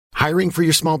Hiring for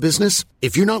your small business?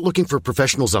 If you're not looking for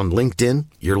professionals on LinkedIn,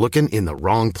 you're looking in the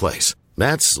wrong place.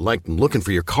 That's like looking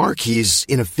for your car keys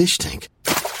in a fish tank.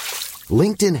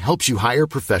 LinkedIn helps you hire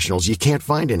professionals you can't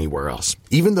find anywhere else,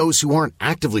 even those who aren't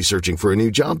actively searching for a new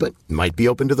job but might be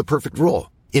open to the perfect role.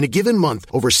 In a given month,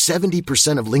 over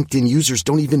 70% of LinkedIn users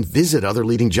don't even visit other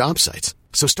leading job sites.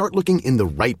 So start looking in the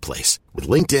right place. With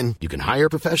LinkedIn, you can hire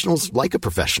professionals like a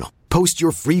professional. Post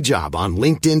your free job on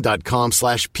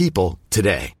linkedin.com/people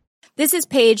today. This is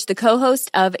Paige, the co-host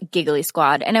of Giggly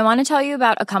Squad, and I want to tell you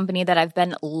about a company that I've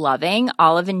been loving,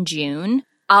 Olive & June.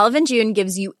 Olive & June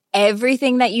gives you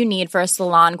everything that you need for a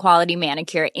salon-quality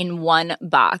manicure in one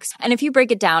box. And if you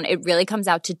break it down, it really comes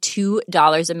out to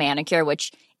 $2 a manicure,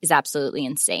 which is absolutely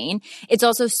insane. It's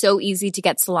also so easy to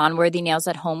get salon-worthy nails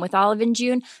at home with Olive &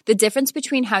 June. The difference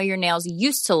between how your nails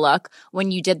used to look when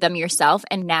you did them yourself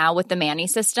and now with the Mani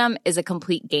system is a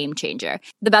complete game changer.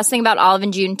 The best thing about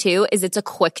Olive & June, too, is it's a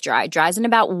quick dry. Dries in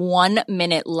about 1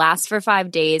 minute, lasts for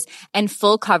 5 days, and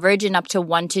full coverage in up to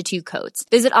 1 to 2 coats.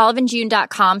 Visit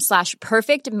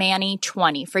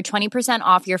oliveandjune.com/perfectmani20 for 20%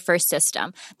 off your first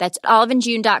system. That's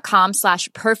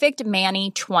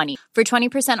oliveandjune.com/perfectmani20 for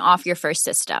 20% off your first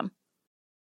system.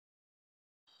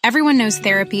 Everyone knows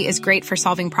therapy is great for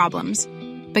solving problems,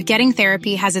 but getting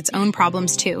therapy has its own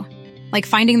problems too, like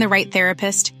finding the right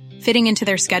therapist, fitting into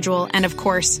their schedule, and of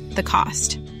course, the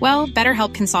cost. Well,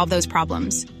 BetterHelp can solve those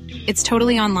problems. It's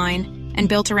totally online and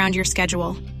built around your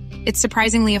schedule. It's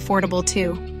surprisingly affordable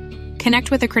too.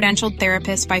 Connect with a credentialed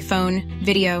therapist by phone,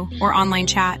 video, or online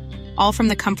chat, all from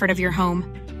the comfort of your home.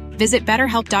 Visit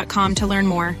BetterHelp.com to learn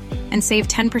more and save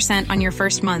 10% on your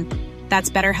first month. That's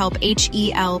BetterHelp,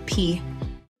 H-E-L-P.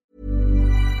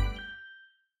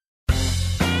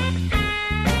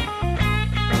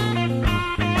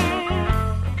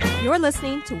 You're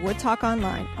listening to Wood Talk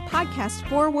Online, a podcast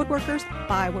for woodworkers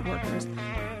by woodworkers.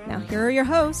 Now here are your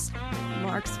hosts,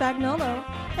 Mark Spagnuolo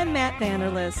and Matt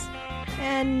Vanderlis,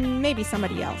 and maybe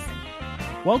somebody else.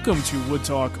 Welcome to Wood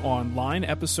Talk Online,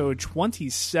 episode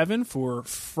 27 for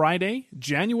Friday,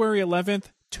 January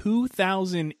 11th,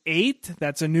 2008.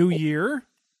 That's a new year.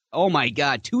 Oh my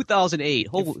God, 2008.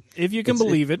 If you can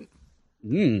believe it.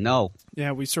 No.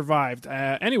 Yeah, we survived.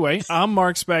 Anyway, I'm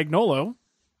Mark Spagnuolo.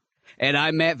 And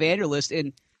I'm Matt Vanderlist.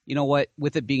 And you know what?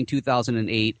 With it being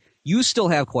 2008, you still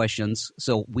have questions.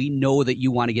 So we know that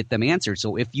you want to get them answered.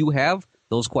 So if you have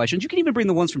those questions, you can even bring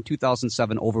the ones from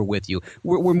 2007 over with you.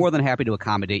 We're more than happy to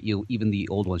accommodate you. Even the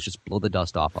old ones, just blow the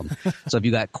dust off them. So if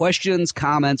you got questions,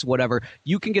 comments, whatever,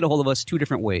 you can get a hold of us 2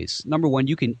 different ways. Number one,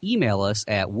 you can email us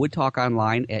at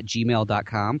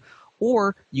woodtalkonline@gmail.com,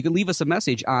 or you can leave us a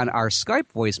message on our Skype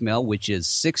voicemail, which is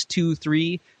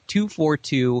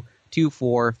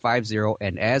 623-242-2450.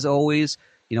 And as always,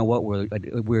 you know what?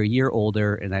 We're a year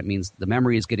older, and that means the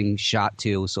memory is getting shot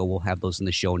too. So we'll have those in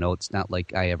the show notes. Not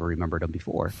like I ever remembered them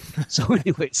before. So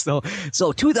anyway, so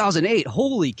 2008.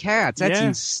 Holy cats, that's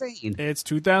insane. It's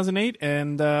 2008,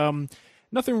 and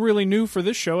nothing really new for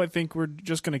this show. I think we're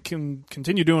just going to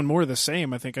continue doing more of the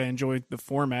same. I think I enjoyed the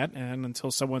format, and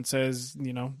until someone says,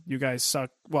 you guys suck.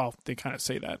 Well, they kind of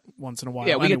say that once in a while.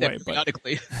 Yeah, we anyway, get that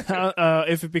periodically.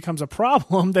 If it becomes a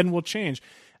problem, then we'll change.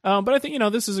 But I think,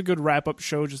 this is a good wrap-up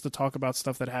show just to talk about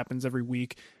stuff that happens every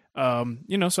week. So I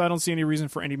don't see any reason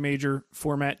for any major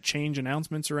format change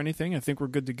announcements or anything. I think we're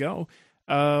good to go.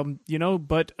 I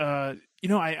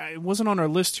wasn't on our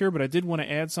list here, but I did want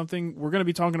to add something. We're going to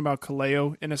be talking about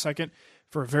Kaleo in a second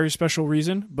for a very special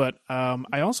reason. But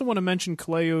I also want to mention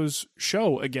Kaleo's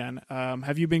show again.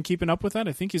 Have you been keeping up with that?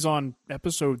 I think he's on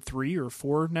episode 3 or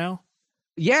 4 now.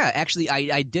 Yeah, actually,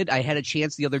 I did. I had a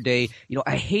chance the other day.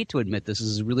 I hate to admit this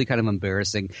is really kind of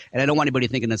embarrassing, and I don't want anybody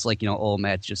thinking that's like, oh,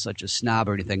 Matt's just such a snob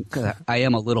or anything. I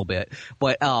am a little bit,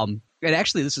 but and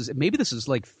actually, this is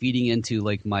like feeding into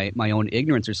like my own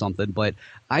ignorance or something. But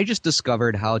I just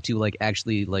discovered how to like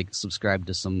actually like subscribe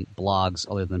to some blogs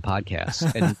other than podcasts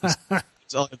and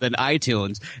other than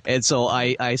iTunes, and so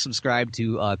I subscribed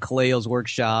to Kaleo's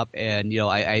Workshop, and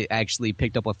I actually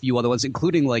picked up a few other ones,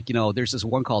 including like there's this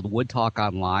one called Wood Talk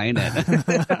Online,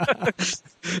 and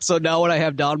so now when I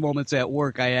have down moments at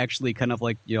work, I actually kind of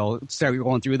like start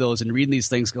going through those and reading these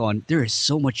things, going, there is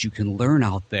so much you can learn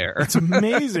out there. It's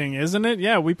amazing, isn't it?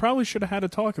 Yeah, we probably should have had a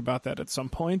talk about that at some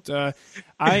point.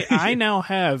 I now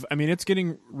have. I mean, it's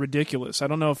getting ridiculous. I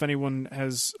don't know if anyone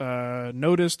has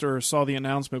noticed or saw the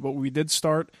announcement, but we did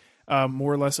start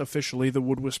more or less officially the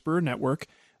Wood Whisperer Network,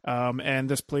 and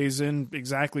this plays in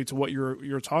exactly to what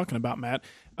you're talking about, Matt.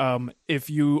 If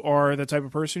you are the type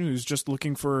of person who's just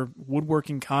looking for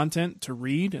woodworking content to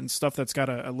read and stuff that's got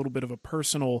a little bit of a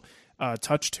personal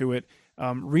touch to it,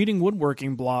 reading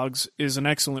woodworking blogs is an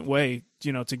excellent way,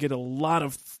 to get a lot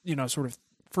of, sort of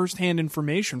firsthand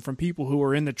information from people who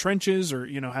are in the trenches or,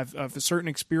 have a certain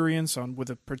experience with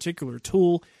a particular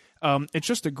tool. It's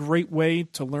just a great way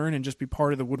to learn and just be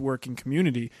part of the woodworking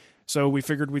community. So we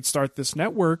figured we'd start this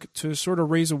network to sort of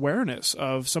raise awareness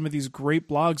of some of these great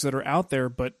blogs that are out there,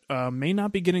 but may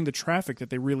not be getting the traffic that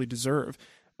they really deserve.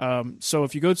 So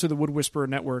if you go to the Wood Whisperer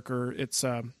Network, or it's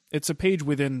a page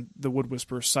within the Wood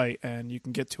Whisperer site, and you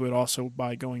can get to it also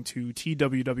by going to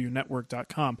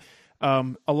twwnetwork.com.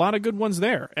 A lot of good ones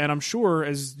there. And I'm sure,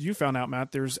 as you found out,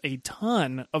 Matt, there's a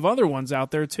ton of other ones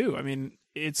out there too. I mean,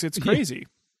 it's crazy.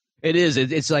 It is.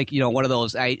 It's like, one of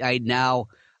those. I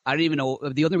don't even know.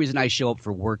 The only reason I show up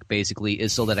for work basically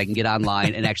is so that I can get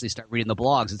online and actually start reading the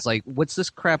blogs. It's like, what's this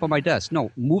crap on my desk?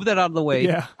 No, move that out of the way.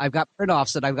 Yeah. I've got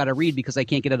print-offs that I've got to read because I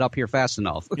can't get it up here fast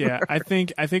enough. Yeah, I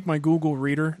think my Google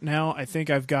Reader now, I think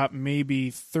I've got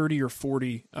maybe 30 or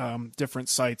 40 different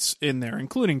sites in there,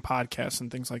 including podcasts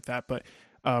and things like that. But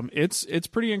it's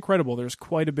pretty incredible. There's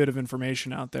quite a bit of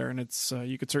information out there, and it's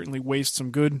you could certainly waste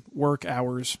some good work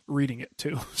hours reading it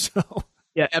too. So.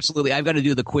 Yeah, absolutely. I've got to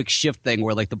do the quick shift thing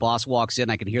where, like, the boss walks in,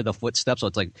 I can hear the footsteps, so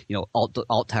it's like, alt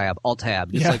tab.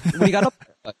 It's like, what do you got up?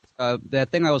 That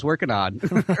thing I was working on.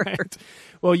 Right.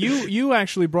 Well, you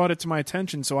actually brought it to my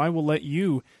attention, so I will let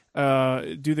you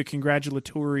do the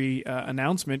congratulatory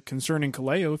announcement concerning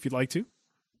Kaleo, if you'd like to.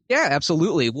 Yeah,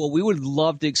 absolutely. Well, we would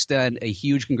love to extend a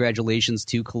huge congratulations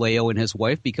to Kaleo and his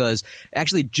wife, because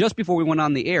actually just before we went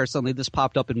on the air, suddenly this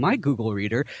popped up in my Google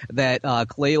Reader that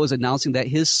Kaleo was announcing that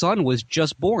his son was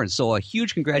just born. So a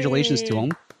huge congratulations to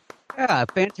him. Yeah,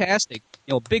 fantastic.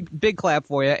 Big clap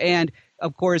for you. And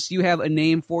of course, you have a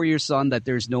name for your son that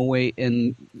there's no way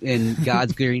in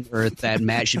God's green earth that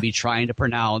Matt should be trying to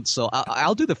pronounce. So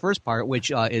I'll do the first part,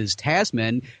 which is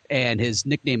Tasman, and his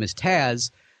nickname is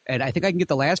Taz. And I think I can get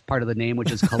the last part of the name,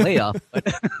 which is Kalea.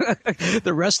 But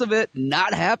the rest of it,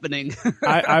 not happening.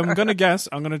 I'm going to guess.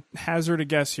 I'm going to hazard a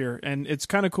guess here. And it's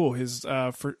kind of cool. His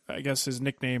his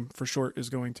nickname for short is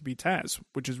going to be Taz,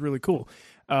 which is really cool.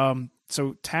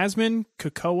 So Tasman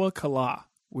Kakoa Kala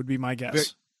would be my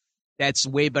guess. That's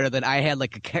way better than I had,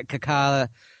 like a Kaka.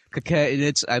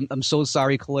 I'm so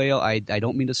sorry, Kaleo. I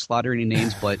don't mean to slaughter any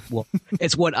names, but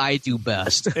it's what I do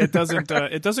best. It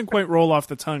doesn't quite roll off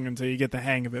the tongue until you get the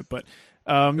hang of it. But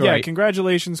right. Yeah,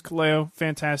 congratulations, Kaleo.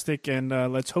 Fantastic, and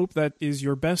let's hope that is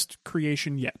your best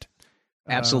creation yet.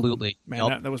 Absolutely, man.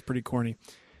 Yep. That was pretty corny.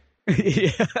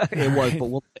 Yeah, it was, but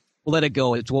we'll let it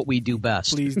go. It's what we do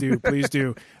best. Please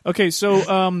do. Okay,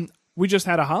 so we just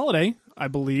had a holiday, I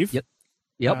believe.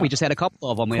 Yep. We just had a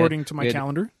couple of them. According to my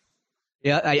calendar.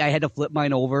 Yeah, I had to flip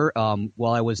mine over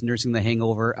while I was nursing the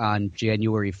hangover on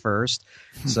January 1st.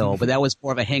 So, but that was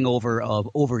more of a hangover of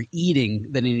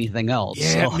overeating than anything else.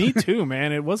 Yeah, so. Me too,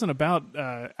 man. It wasn't about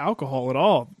alcohol at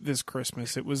all this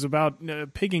Christmas. It was about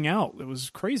pigging out. It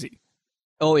was crazy.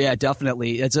 Oh, yeah,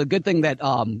 definitely. It's a good thing that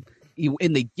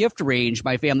in the gift range,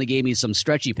 my family gave me some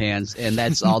stretchy pants, and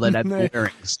that's all that I'm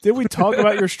wearing. Did we talk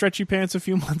about your stretchy pants a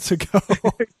few months ago?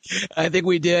 I think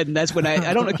we did, and that's when I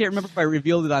can't remember if I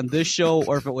revealed it on this show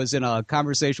or if it was in a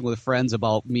conversation with friends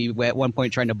about me at one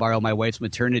point trying to borrow my wife's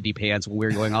maternity pants when we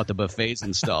were going out to buffets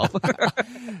and stuff.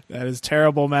 That is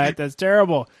terrible, Matt. That's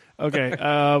terrible. Okay,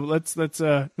 let's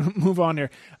move on here.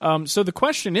 So the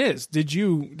question is, did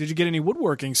you get any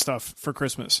woodworking stuff for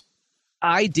Christmas?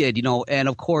 I did, and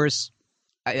of course,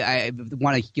 I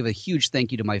want to give a huge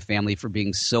thank you to my family for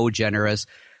being so generous.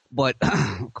 But,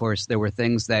 of course, there were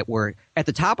things that were at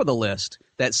the top of the list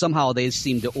that somehow they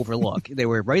seemed to overlook. They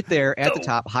were right there at the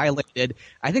top, highlighted.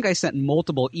 I think I sent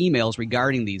multiple emails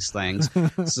regarding these things,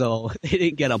 so they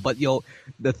didn't get them. But,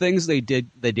 the things they did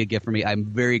get for me, I'm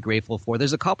very grateful for.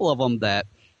 There's a couple of them that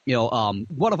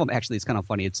one of them actually is kind of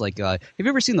funny. It's like, have you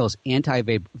ever seen those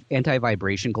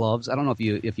anti-vibration gloves? I don't know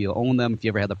if you own them, if you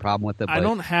ever had the problem with it. I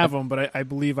don't have them, but I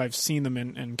believe I've seen them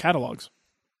in catalogs.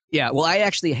 Yeah, well, I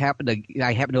actually happen to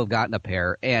have gotten a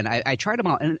pair, and I tried them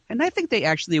out, and I think they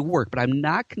actually work, but I'm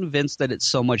not convinced that it's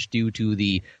so much due to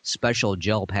the special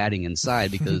gel padding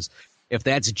inside, because if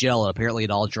that's gel, apparently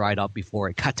it all dried up before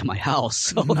it got to my house.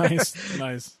 So.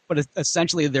 Nice. But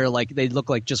essentially, they look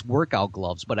like just workout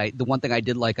gloves. But the one thing I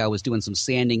did like, I was doing some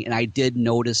sanding, and I did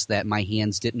notice that my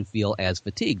hands didn't feel as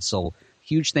fatigued. So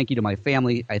huge thank you to my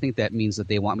family. I think that means that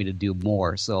they want me to do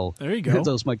more. So there you go.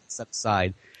 Those might get set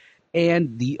aside.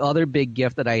 And the other big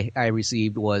gift that I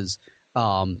received was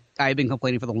I've been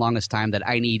complaining for the longest time that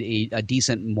I need a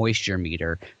decent moisture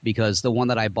meter, because the one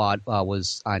that I bought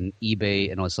was on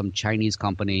eBay, and it was some Chinese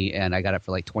company, and I got it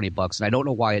for like $20, and I don't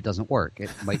know why it doesn't work. It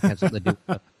might have something to do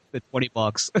with the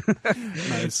 $20.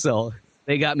 Nice. So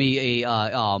They got me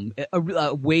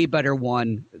a way better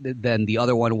one than the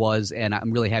other one was, and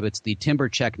I'm really happy. It's the Timber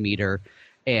Check meter,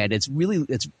 and it's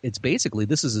basically,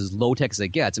 this is as low tech as it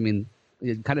gets. I mean,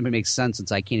 it kind of makes sense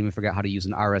since I can't even figure out how to use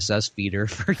an RSS feeder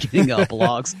for getting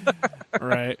blogs.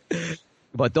 Right.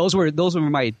 But those were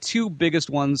my two biggest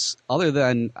ones. Other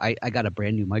than I got a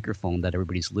brand new microphone that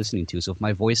everybody's listening to, so if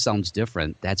my voice sounds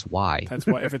different, that's why. That's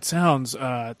why. If it sounds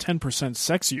 10%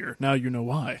 sexier, now you know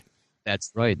why.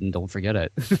 That's right, and don't forget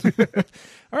it.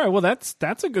 All right, well, that's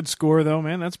a good score, though,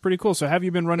 man. That's pretty cool. So have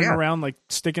you been running around, like,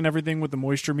 sticking everything with the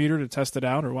moisture meter to test it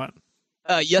out, or what?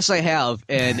 Yes, I have,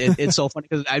 and it's so funny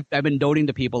because I've been noting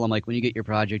to people, I'm like, when you get your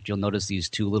project, you'll notice these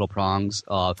two little prongs.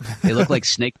 They look like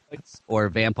snake bites or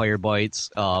vampire bites,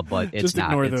 but it's just not.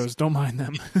 Ignore those. Don't mind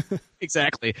them.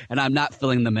 Exactly, and I'm not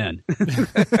filling them in.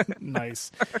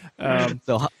 Nice.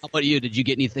 So how about you? Did you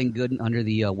get anything good under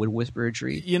the Wood Whisperer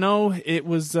tree? You know, it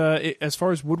was as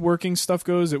far as woodworking stuff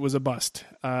goes, it was a bust.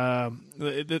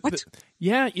 What?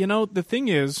 Yeah, you know, the thing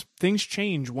is, things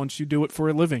change once you do it for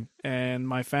a living, and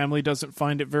my family doesn't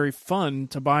find it very fun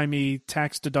to buy me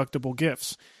tax-deductible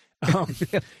gifts.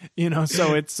 You know,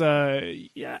 so it's,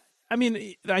 yeah. I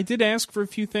mean, I did ask for a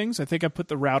few things. I think I put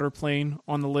the router plane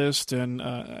on the list, and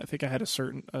I think I had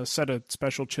a set of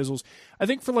special chisels. I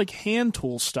think for like hand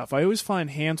tool stuff, I always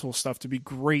find hand tool stuff to be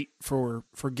great for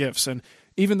gifts. And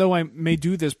even though I may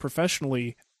do this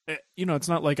professionally, you know, it's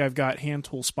not like I've got hand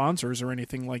tool sponsors or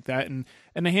anything like that. And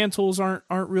the hand tools aren't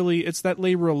really, it's that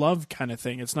labor of love kind of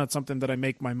thing. It's not something that I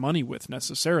make my money with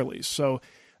necessarily. So,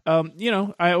 you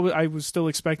know, I was still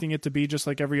expecting it to be just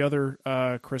like every other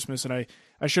Christmas, and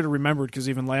I should have remembered, because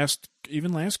even last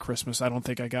Christmas, I don't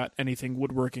think I got anything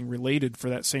woodworking related for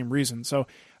that same reason. So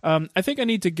I think I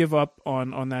need to give up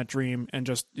on that dream and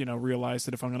just, you know, realize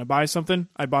that if I'm going to buy something,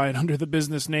 I buy it under the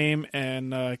business name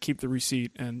and keep the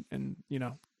receipt and you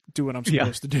know, do what I'm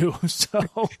supposed to do. So,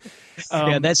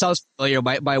 yeah, that sounds familiar.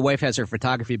 My wife has her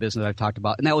photography business I've talked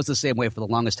about, and that was the same way for the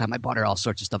longest time. I bought her all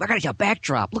sorts of stuff. I got a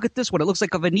backdrop. Look at this one. It looks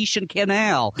like a Venetian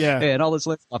canal. Yeah. And all this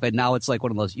stuff. And now it's like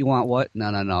one of those, you want what?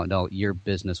 No. Your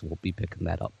business will be picking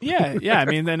that up. Yeah. I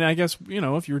mean, then I guess, you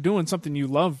know, if you're doing something you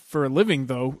love for a living,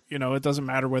 though, you know, it doesn't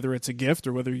matter whether it's a gift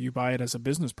or whether you buy it as a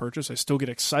business purchase. I still get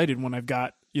excited when I've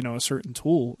got, you know, a certain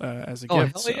tool as a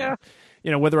gift. Hell yeah. So, you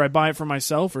know, whether I buy it for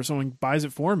myself or someone buys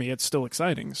it for me, it's still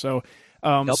exciting. So,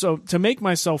 so to make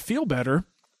myself feel better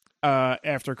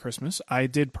after Christmas, I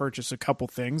did purchase a couple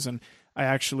things, and I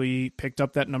actually picked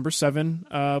up that number 7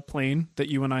 plane that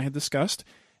you and I had discussed.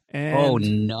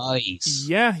 And nice.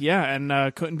 Yeah,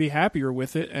 and couldn't be happier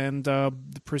with it, and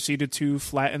proceeded to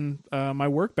flatten my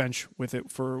workbench with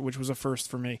it, which was a first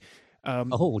for me.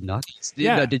 Nice.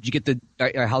 Yeah. Did you get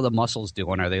how the muscles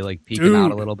doing? Are they like peeking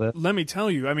out a little bit? Let me tell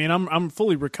you. I mean, I'm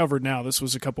fully recovered now. This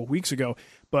was a couple weeks ago,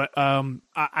 but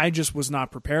I just was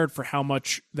not prepared for how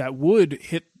much that would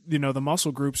hit, you know, the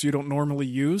muscle groups you don't normally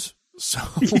use. So,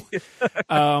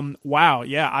 wow,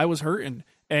 yeah, I was hurting.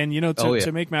 And you know,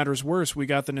 to make matters worse, we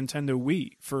got the Nintendo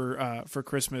Wii for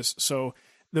Christmas. So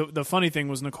the funny thing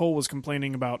was, Nicole was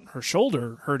complaining about her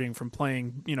shoulder hurting from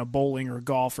playing, you know, bowling or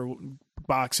golf or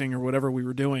boxing or whatever we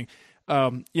were doing.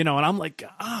 You know, and I'm like,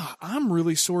 I'm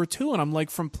really sore too. And I'm like,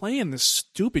 from playing this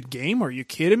stupid game, are you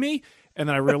kidding me? And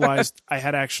then I realized I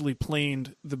had actually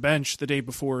planed the bench the day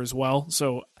before as well.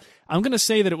 So I'm going to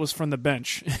say that it was from the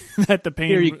bench, that the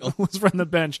pain was from the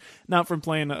bench, not from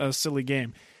playing a silly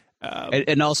game.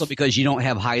 And also because you don't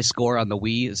have high score on the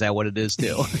Wii, is that what it is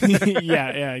too?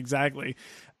 Yeah, exactly.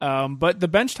 But the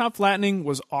benchtop flattening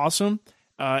was awesome.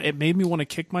 It made me want to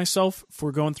kick myself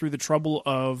for going through the trouble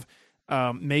of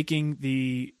making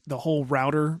the whole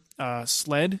router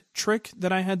sled trick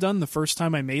that I had done the first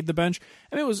time I made the bench.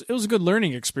 And it was a good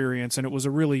learning experience, and it was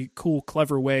a really cool,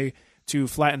 clever way to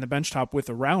flatten the benchtop with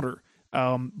a router.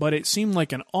 But it seemed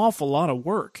like an awful lot of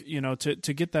work, you know,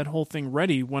 to get that whole thing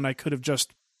ready when I could have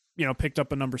just, you know, picked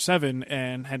up a number 7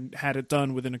 and had it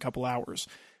done within a couple hours.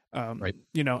 Right.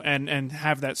 You know, and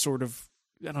have that sort of,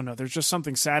 I don't know, there's just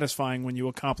something satisfying when you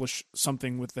accomplish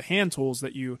something with the hand tools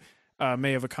that you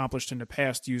may have accomplished in the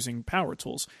past using power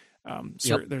tools.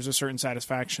 There's a certain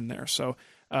satisfaction there. So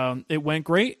it went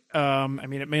great. I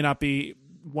mean, it may not be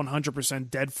 100%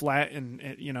 dead flat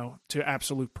and, you know, to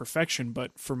absolute perfection,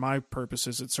 but for my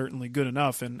purposes, it's certainly good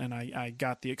enough. And I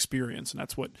got the experience, and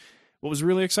that's what was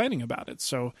really exciting about it.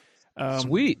 So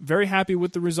sweet. Very happy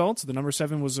with the results. The number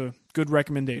 7 was a good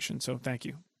recommendation. So thank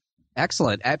you.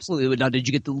 Excellent. Absolutely. Now, did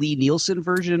you get the Lee Nielsen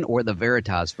version or the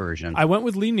Veritas version? I went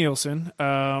with Lee Nielsen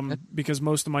because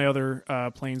most of my other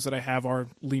planes that I have are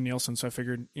Lee Nielsen. So I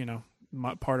figured, you know,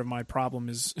 part of my problem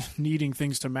is needing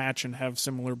things to match and have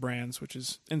similar brands, which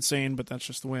is insane, but that's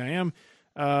just the way I am.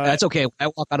 That's okay. When I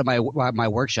walk out of my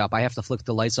workshop, I have to flick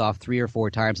the lights off 3 or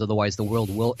 4 times, otherwise the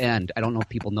world will end. I don't know if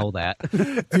people know that.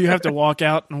 Do you have to walk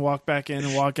out and walk back in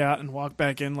and walk out and walk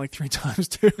back in like 3 times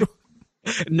too?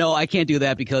 No, I can't do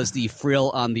that because the frill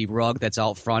on the rug that's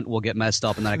out front will get messed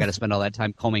up, and then I got to spend all that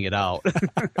time combing it out.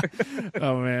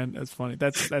 Oh man, that's funny.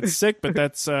 That's sick, but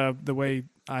that's the way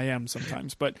I am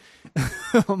sometimes. But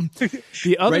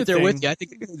the other right there thing, with you, I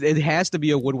think it has to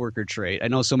be a woodworker trait. I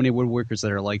know so many woodworkers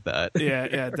that are like that.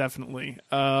 yeah, definitely.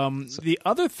 The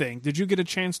other thing, did you get a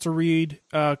chance to read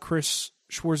Chris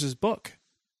Schwartz's book?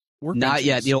 Not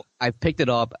yet. I picked it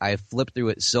up. I flipped through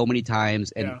it so many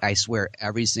times, and I swear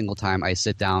every single time I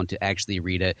sit down to actually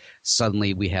read it,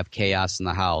 suddenly we have chaos in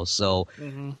the house. So,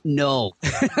 no.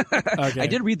 Okay. I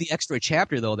did read the extra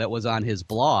chapter, though, that was on his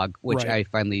blog, which I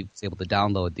finally was able to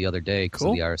download the other day because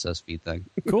of the RSS feed thing.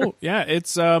 Cool. Yeah,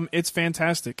 it's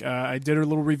fantastic. I did a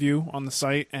little review on the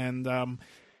site, and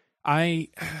I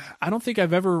don't think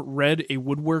I've ever read a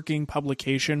woodworking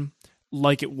publication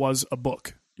like it was a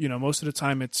book. Most of the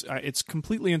time it's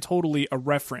completely and totally a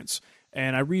reference.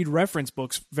 And I read reference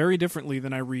books very differently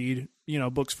than I read,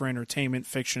 books for entertainment,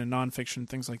 fiction, and nonfiction,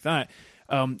 things like that.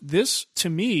 This,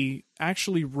 to me,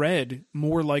 actually read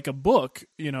more like a book,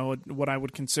 what I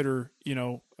would consider,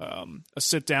 a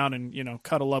sit down and,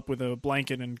 cuddle up with a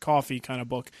blanket and coffee kind of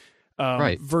book,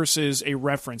 versus a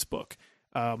reference book.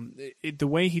 The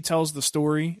way he tells the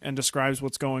story and describes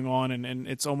what's going on, and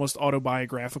it's almost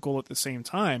autobiographical at the same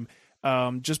time,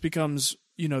 just becomes,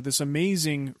 this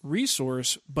amazing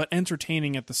resource, but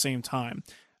entertaining at the same time.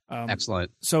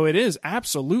 Excellent. So it is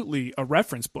absolutely a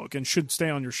reference book and should stay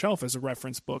on your shelf as a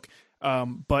reference book,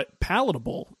 but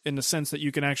palatable in the sense that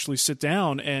you can actually sit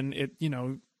down and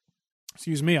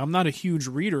excuse me, I'm not a huge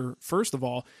reader, first of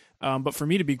all, but for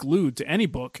me to be glued to any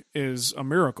book is a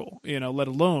miracle, let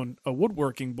alone a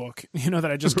woodworking book,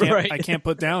 that I just can't, I can't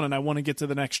put down and I want to get to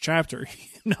the next chapter,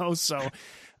 so...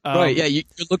 right, yeah, you're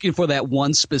looking for that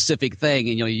one specific thing,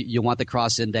 and you want the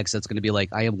cross index that's going to be like,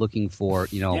 I am looking for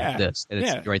this, and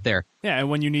it's right there. Yeah, and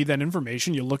when you need that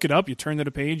information, you look it up, you turn to the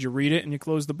page, you read it, and you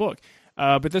close the book.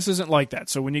 But this isn't like that.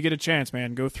 So when you get a chance,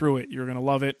 man, go through it. You're going to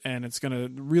love it, and it's going to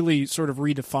really sort of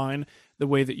redefine the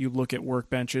way that you look at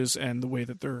workbenches and the way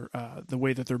that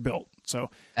they're built. So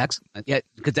excellent, yeah,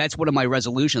 because that's one of my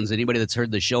resolutions. Anybody that's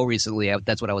heard the show recently,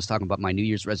 that's what I was talking about, my New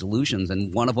Year's resolutions,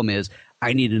 and one of them is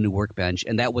I need a new workbench,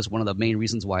 and that was one of the main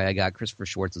reasons why I got Christopher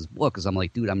Schwartz's book. Because I'm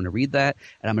like, dude, I'm going to read that,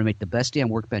 and I'm going to make the best damn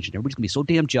workbench, and everybody's going to be so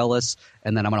damn jealous,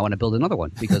 and then I'm going to want to build another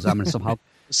one because I'm going to somehow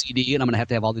CD, and I'm going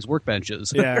to have all these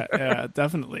workbenches. yeah,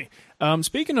 definitely.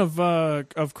 Speaking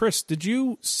of Chris, did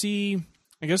you see?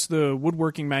 I guess the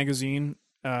Woodworking Magazine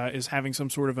is having some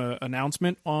sort of an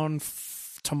announcement on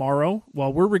tomorrow.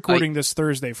 Well, we're recording this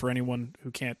Thursday for anyone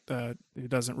who who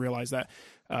doesn't realize that,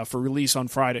 for release on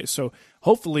Friday. So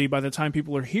hopefully by the time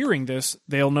people are hearing this,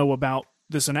 they'll know about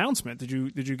this announcement. Did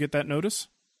you get that notice?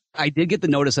 I did get the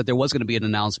notice that there was going to be an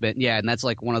announcement. Yeah, and that's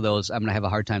like one of those, I'm going to have a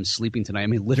hard time sleeping tonight. I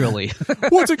mean, literally.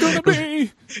 What's it going to be?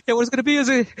 Yeah, what's going to be? Is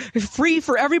it free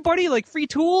for everybody? Like free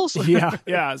tools?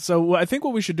 Yeah. So I think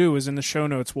what we should do is in the show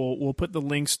notes, we'll put the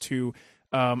links to,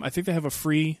 I think they have a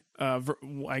free,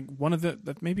 one of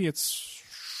the, maybe it's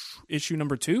issue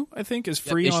number 2, I think, is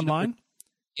free online.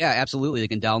 Yeah, absolutely. They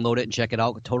can download it and check it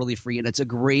out totally free. And it's a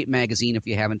great magazine if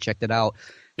you haven't checked it out.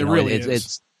 It really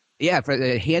is. Yeah, for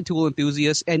hand tool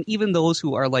enthusiasts and even those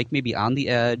who are like maybe on the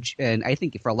edge. And I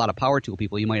think for a lot of power tool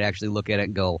people, you might actually look at it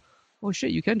and go, oh,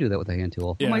 shit, you can do that with a hand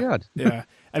tool. Yeah. Oh, my God. Yeah.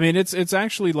 I mean, it's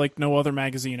actually like no other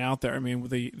magazine out there. I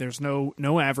mean, there's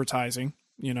no advertising,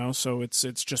 so it's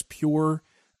just pure,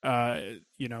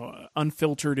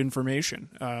 unfiltered information.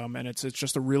 And it's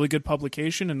just a really good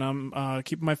publication. And I'm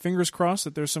keeping my fingers crossed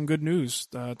that there's some good news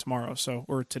tomorrow,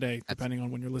 or today, depending on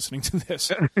when you're listening to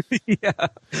this. Yeah,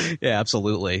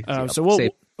 absolutely. So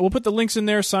we'll put the links in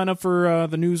there. Sign up for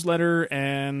the newsletter,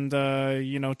 and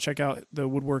check out the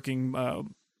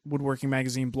Woodworking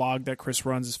Magazine blog that Chris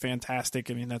runs is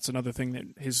fantastic. I mean, that's another thing that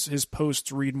his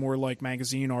posts read more like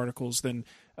magazine articles than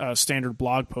standard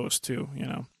blog posts too.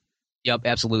 Yep,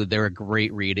 absolutely. They're a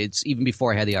great read. It's even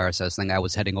before I had the RSS thing, I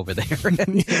was heading over there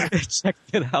and checked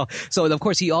it out. So, of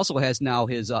course, he also has now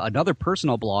his another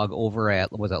personal blog over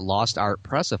at Lost Art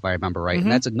Press, if I remember right,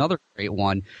 and that's another great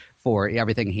one for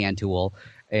everything hand tool.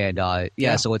 And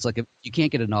so it's like if you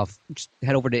can't get enough, just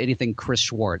head over to anything Chris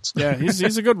Schwartz. Yeah,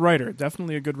 he's a good writer,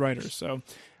 definitely a good writer. So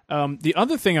the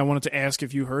other thing I wanted to ask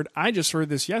if you heard, I just heard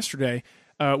this yesterday.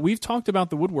 We've talked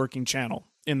about the Woodworking channel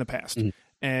in the past.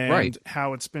 and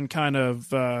how it's been kind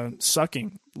of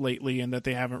sucking lately, and that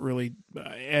they haven't really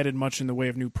added much in the way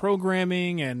of new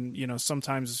programming. And, you know,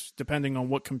 sometimes depending on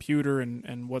what computer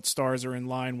and what stars are in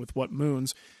line with what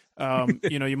moons,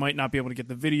 you know, you might not be able to get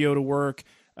the video to work.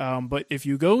 But if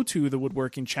you go to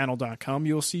thewoodworkingchannel.com,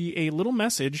 you'll see a little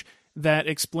message that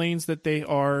explains that they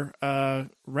are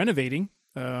renovating,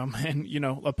 and, you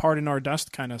know, a part in our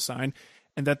dust kind of sign,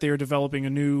 and that they are developing a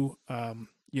new,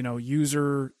 you know,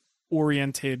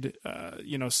 user-oriented,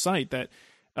 you know, site that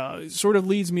sort of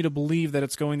leads me to believe that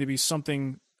it's going to be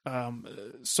something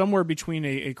somewhere between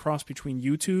a cross between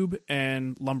YouTube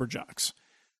and Lumberjacks.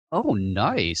 Oh,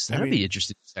 nice. That'd be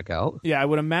interesting to check out. Yeah, I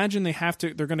would imagine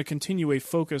they're going to continue a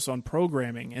focus on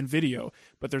programming and video,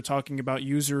 but they're talking about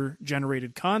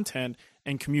user-generated content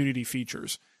and community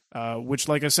features, which,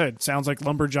 like I said, sounds like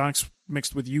Lumberjacks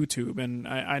mixed with YouTube. And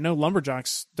I know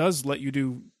Lumberjacks does let you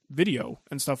do video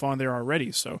and stuff on there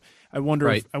already, so I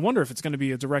wonder if it's going to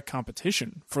be a direct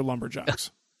competition for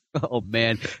Lumberjacks. Oh,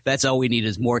 man, that's all we need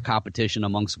is more competition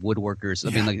amongst woodworkers.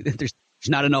 I mean, like, there's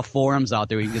not enough forums out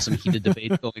there where you can get some heated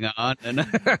debates going on. And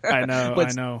I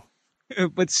know.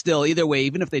 But still, either way,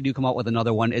 even if they do come out with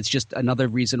another one, it's just another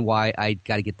reason why I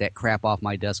got to get that crap off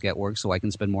my desk at work so I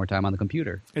can spend more time on the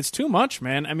computer. It's too much,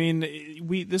 man. I mean,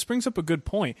 this brings up a good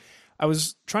point. I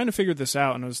was trying to figure this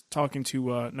out, and I was talking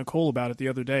to Nicole about it the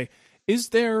other day.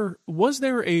 Was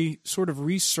there a sort of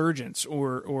resurgence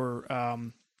or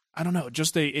I don't know,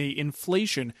 just a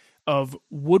inflation of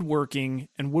woodworking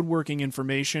and woodworking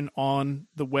information on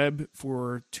the web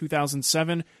for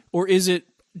 2007? Or is it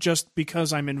just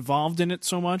because I'm involved in it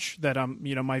so much that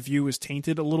you know, my view is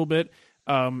tainted a little bit,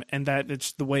 and that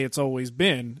it's the way it's always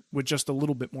been with just a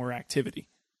little bit more activity?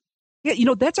 Yeah, you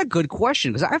know, that's a good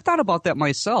question, because I've thought about that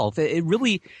myself. It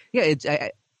really,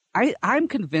 I'm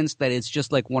convinced that it's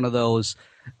just like one of those.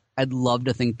 I'd love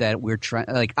to think that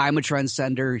like I'm a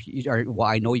trendsetter. Well,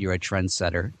 I know you're a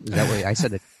trendsetter. Is that way I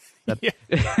said it?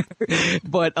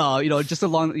 But you know, just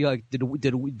along, you know,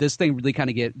 did this thing really kind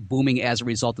of get booming as a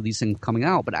result of these things coming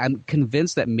out? But I'm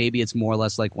convinced that maybe it's more or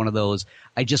less like one of those.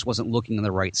 I just wasn't looking in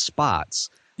the right spots.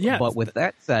 Yeah. But with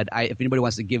that said, if anybody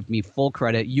wants to give me full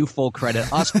credit, you full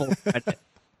credit, us full credit,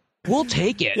 we'll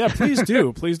take it. Yeah, please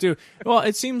do. Please do. Well,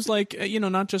 it seems like, you know,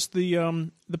 not just the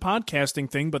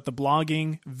podcasting thing, but the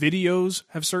blogging videos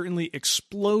have certainly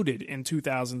exploded in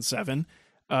 2007.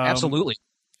 Absolutely.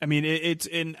 I mean, it's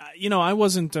in, you know, I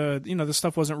wasn't, you know, this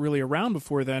stuff wasn't really around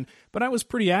before then, but I was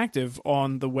pretty active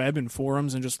on the web and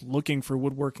forums and just looking for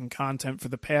woodworking content for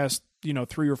the past, you know,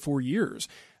 3 or 4 years,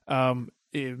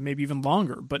 maybe even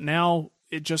longer. But now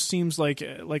it just seems like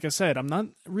I said, I'm not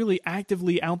really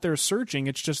actively out there searching.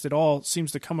 It's just, it all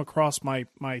seems to come across my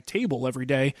table every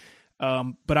day.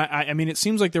 But I mean, it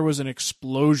seems like there was an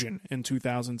explosion in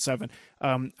 2007.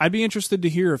 I'd be interested to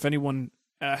hear if anyone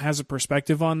has a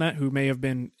perspective on that, who may have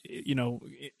been, you know,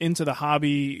 into the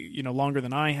hobby, you know, longer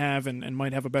than I have, and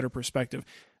might have a better perspective.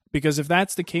 Because if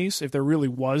that's the case, if there really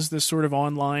was this sort of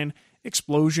online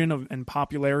explosion and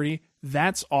popularity,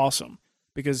 that's awesome.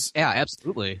 Because yeah,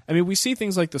 absolutely. I mean, we see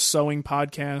things like the sewing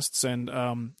podcasts and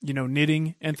you know,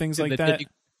 knitting and things like that.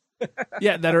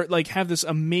 Yeah, that are like have this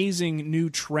amazing new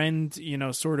trend. You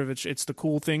know, sort of it's the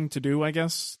cool thing to do, I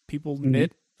guess. People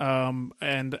knit. And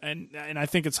I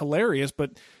think it's hilarious,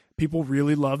 but people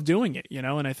really love doing it, you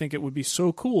know, and I think it would be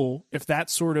so cool if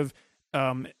that sort of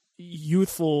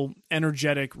youthful,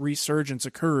 energetic resurgence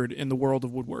occurred in the world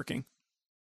of woodworking.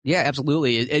 Yeah,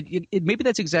 absolutely. It maybe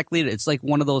that's exactly it. It's like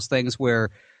one of those things where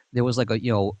there was like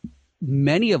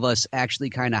many of us actually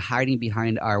kind of hiding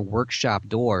behind our workshop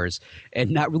doors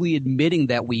and not really admitting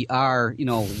that we are, you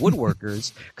know,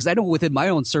 woodworkers. Because I know within my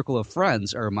own circle of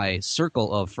friends, or my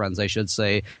circle of friends, I should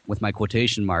say, with my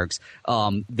quotation marks,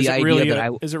 is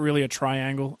it really a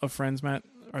triangle of friends, Matt?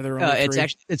 Are there only three?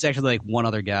 It's actually like one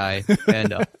other guy,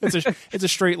 and it's a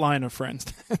straight line of friends.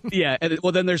 Yeah, and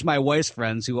well, then there's my wife's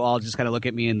friends who all just kind of look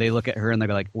at me and they look at her and they're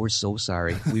like, "We're so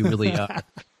sorry, we really are."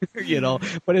 You know,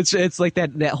 but it's like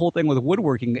that whole thing with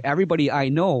woodworking. Everybody I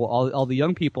know, all the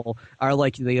young people are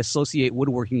like, they associate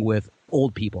woodworking with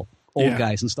old people. Old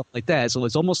guys and stuff like that. So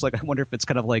it's almost like, I wonder if it's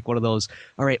kind of like one of those,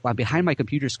 all right, well, I'm behind my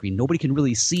computer screen. Nobody can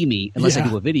really see me unless I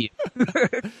do a video.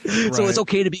 So it's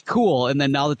okay to be cool. And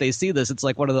then now that they see this, it's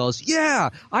like one of those,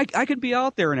 I could be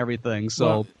out there and everything.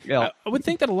 So I would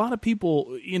think that a lot of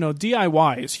people, you know,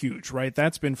 DIY is huge, right?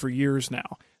 That's been for years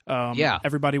now.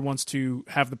 Everybody wants to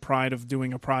have the pride of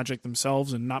doing a project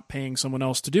themselves and not paying someone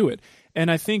else to do it.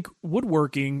 And I think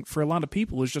woodworking for a lot of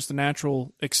people is just a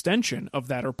natural extension of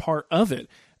that, or part of it.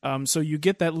 So you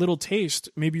get that little taste.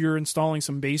 Maybe you're installing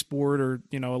some baseboard or,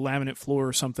 a laminate floor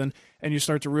or something, and you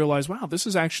start to realize, wow, this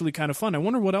is actually kind of fun. I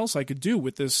wonder what else I could do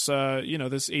with this,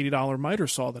 this $80 miter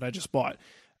saw that I just bought.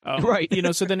 Right.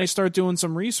 So then they start doing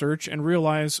some research and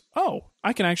realize, oh,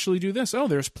 I can actually do this. Oh,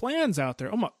 there's plans out there.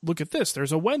 Oh, look at this.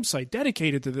 There's a website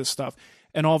dedicated to this stuff.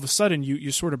 And all of a sudden you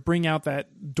sort of bring out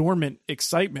that dormant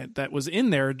excitement that was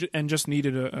in there and just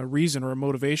needed a reason or a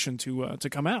motivation to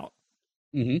come out.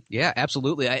 Mm-hmm. Yeah,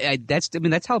 absolutely.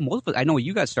 That's how most of it, I know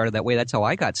you got started that way. That's how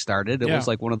I got started. It was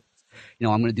like one of, I'm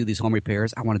going to do these home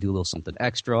repairs. I want to do a little something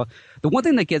extra. The one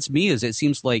thing that gets me is it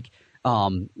seems like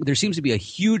there seems to be a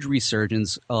huge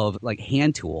resurgence of like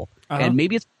hand tool. And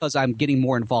maybe it's because I'm getting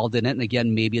more involved in it. And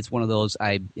again, maybe it's one of those,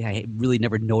 I really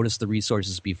never noticed the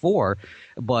resources before,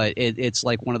 but it's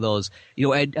like one of those,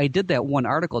 I did that one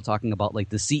article talking about like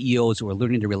the CEOs who are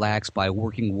learning to relax by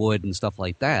working wood and stuff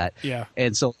like that. Yeah.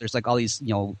 And so there's like all these,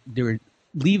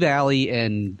 Lee Valley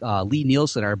and Lee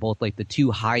Nielsen are both like the two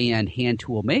high-end hand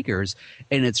tool makers.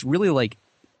 And it's really like,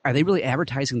 are they really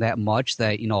advertising that much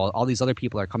that, all these other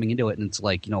people are coming into it and it's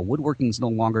like, woodworking is no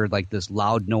longer like this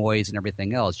loud noise and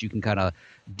everything else. You can kind of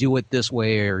do it this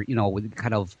way or,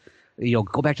 kind of,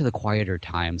 go back to the quieter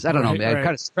times. I don't know. I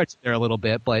kind of stretched there a little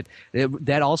bit, but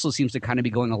that also seems to kind of be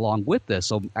going along with this.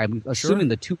 So I'm assuming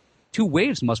the two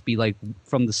waves must be like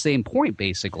from the same point,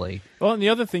 basically. Well, and the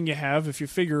other thing you have, if you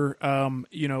figure,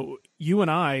 you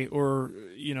and I, or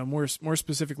more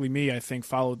specifically me, I think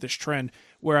followed this trend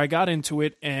where I got into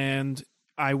it and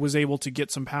I was able to get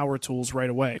some power tools right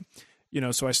away.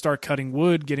 So I start cutting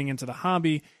wood, getting into the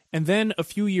hobby, and then a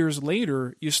few years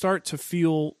later, you start to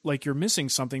feel like you're missing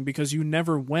something because you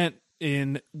never went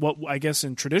in what I guess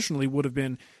in traditionally would have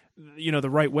been, the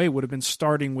right way would have been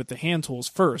starting with the hand tools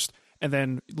first, and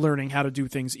then learning how to do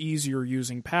things easier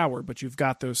using power, but you've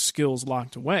got those skills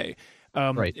locked away.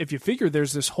 Right. If you figure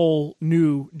there's this whole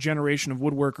new generation of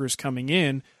woodworkers coming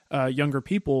in, younger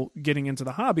people getting into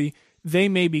the hobby, they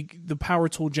may be the power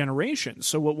tool generation.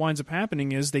 So what winds up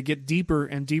happening is they get deeper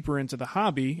and deeper into the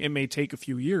hobby. It may take a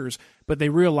few years, but they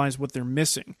realize what they're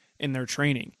missing in their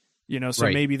training.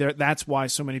 So maybe that's why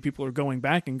so many people are going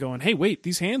back and going, hey, wait,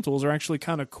 these hand tools are actually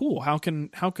kind of cool. How can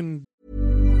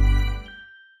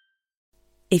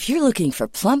If you're looking for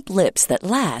plump lips that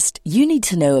last, you need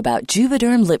to know about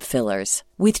Juvederm lip fillers.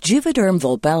 With Juvederm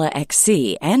Volbella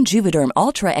XC and Juvederm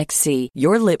Ultra XC,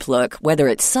 your lip look, whether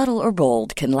it's subtle or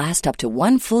bold, can last up to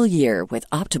 1 full year with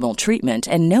optimal treatment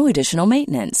and no additional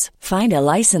maintenance. Find a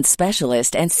licensed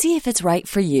specialist and see if it's right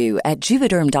for you at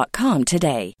Juvederm.com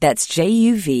today. That's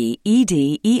JUVEDERM.com.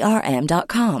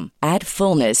 Add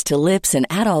fullness to lips in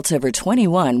adults over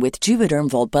 21 with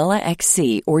Juvederm Volbella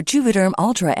XC or Juvederm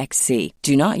Ultra XC.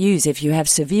 Do not use if you have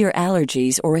severe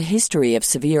allergies or a history of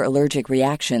severe allergic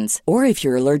reactions, or if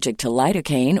you're allergic to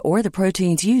lidocaine or the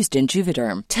proteins used in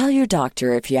Juvederm. Tell your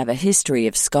doctor if you have a history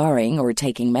of scarring or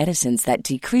taking medicines that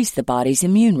decrease the body's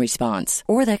immune response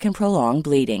or that can prolong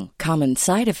bleeding. Common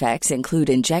side effects include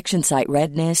injection site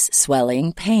redness,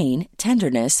 swelling, pain,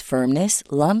 tenderness, firmness,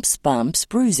 lumps, bumps,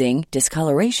 bruising,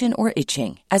 discoloration, or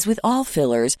itching. As with all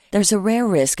fillers, there's a rare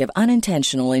risk of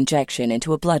unintentional injection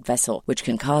into a blood vessel, which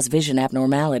can cause vision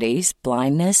abnormalities,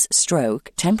 blindness,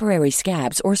 stroke, temporary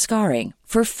scabs, or scarring.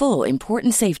 For full,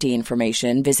 important safety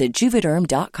information, visit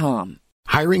Juvederm.com.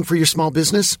 Hiring for your small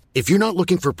business? If you're not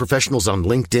looking for professionals on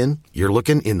LinkedIn, you're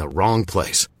looking in the wrong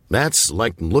place. That's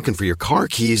like looking for your car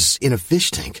keys in a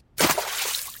fish tank.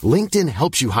 LinkedIn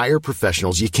helps you hire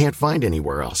professionals you can't find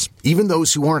anywhere else, even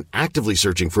those who aren't actively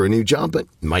searching for a new job but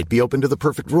might be open to the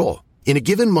perfect role. In a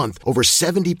given month, over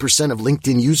 70% of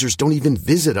LinkedIn users don't even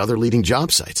visit other leading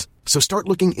job sites. So start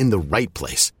looking in the right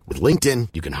place. With LinkedIn,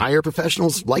 you can hire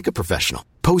professionals like a professional.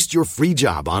 Post your free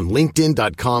job on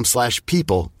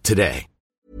linkedin.com/people today.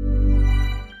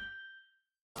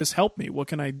 This helped me. What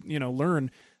can I, learn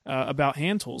about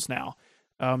hand tools now?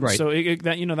 Right. So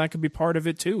that could be part of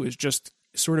it too, is just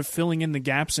sort of filling in the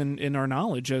gaps in our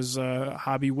knowledge as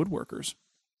hobby woodworkers.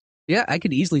 Yeah, I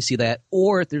could easily see that.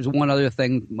 Or there's one other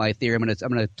thing, my theory. I'm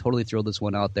gonna totally throw this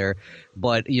one out there,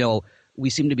 but we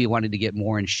seem to be wanting to get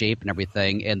more in shape and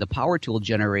everything. And the power tool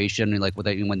generation,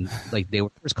 when they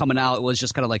were first coming out, it was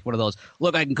just kind of like one of those.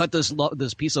 Look, I can cut this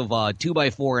piece of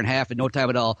 2x4 in half in no time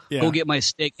at all. Yeah. Go get my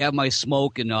steak, have my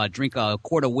smoke, and drink a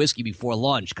quart of whiskey before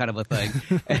lunch, kind of a thing.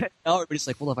 And now everybody's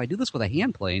like, well, if I do this with a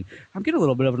hand plane, I'm getting a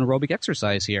little bit of an aerobic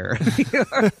exercise here.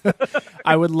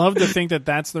 I would love to think that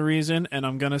that's the reason, and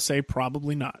I'm gonna say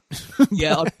probably not.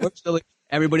 Yeah, unfortunately.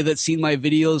 everybody that's seen my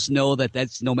videos know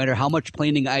that's no matter how much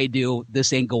planing I do,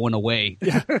 this ain't going away.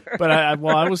 Yeah, but I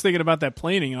was thinking about that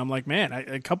planing, and I'm like, man,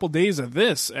 a couple days of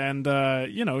this, and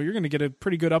you're going to get a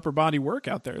pretty good upper body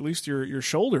workout there. At least your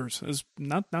shoulders is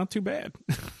not too bad.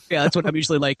 Yeah, that's what I'm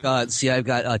usually like. I've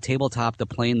got a tabletop to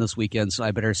plane this weekend, so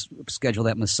I better schedule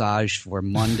that massage for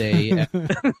Monday.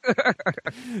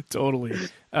 Totally.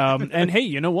 And hey,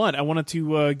 you know what? I wanted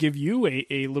to give you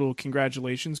a little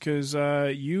congratulations because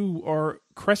you are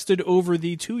crested over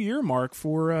the 2-year mark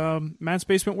for Matt's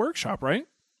Basement Workshop, right?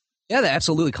 Yeah,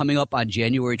 absolutely. Coming up on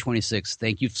January 26th.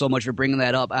 Thank you so much for bringing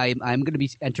that up. I'm going to be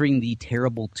entering the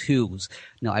terrible twos.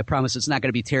 Now, I promise it's not going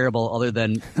to be terrible other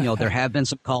than, there have been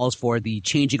some calls for the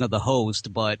changing of the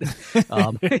host, but that's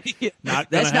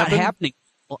not happening.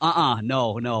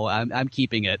 No, I'm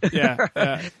keeping it.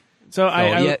 Yeah. So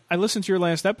I listened to your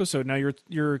last episode. Now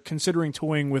you're considering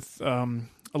toying with a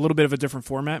little bit of a different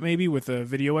format, maybe with a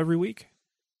video every week.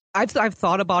 I've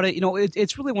thought about it.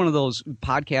 It's really one of those.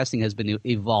 Podcasting has been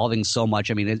evolving so much.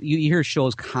 I mean, you hear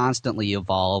shows constantly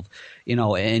evolve,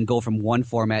 and go from one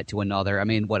format to another. I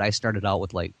mean, I started out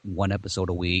with like one episode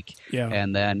a week,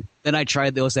 and then I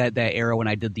tried those that era when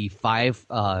I did the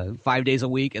 5 days a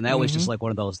week, and that was just like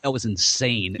one of those. That was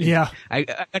insane. Yeah, I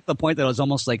got to the point that I was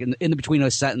almost like in between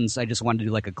a sentence, I just wanted to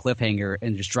do like a cliffhanger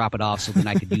and just drop it off so then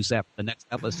I could use that for the next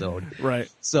episode. Right.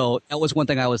 So that was one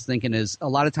thing I was thinking is a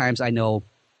lot of times I know.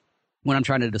 When I'm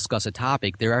trying to discuss a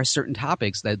topic, there are certain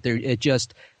topics that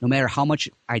no matter how much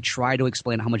I try to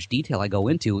explain, how much detail I go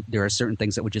into, there are certain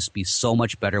things that would just be so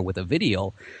much better with a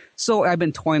video. So I've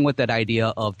been toying with that idea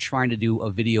of trying to do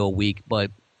a video a week, but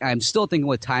I'm still thinking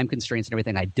with time constraints and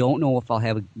everything. I don't know if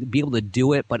I'll be able to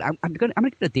do it, but I'm gonna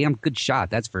give it a damn good shot.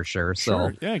 That's for sure.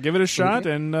 So yeah, give it a shot,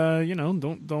 and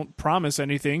don't promise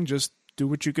anything. Just do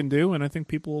what you can do, and I think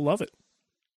people will love it.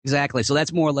 Exactly. So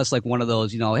that's more or less like one of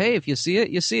those, hey, if you see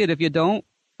it, you see it. If you don't,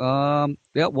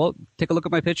 well, take a look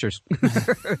at my pictures.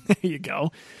 There you go.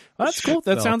 Well, that's cool.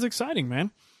 That sounds exciting, man.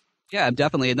 Yeah,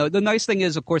 definitely. And the nice thing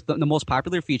is, of course, the most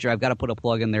popular feature, I've got to put a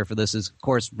plug in there for this, is, of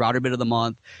course, Router Bit of the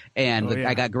Month. And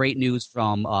I got great news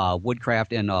from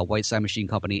Woodcraft and Whiteside Machine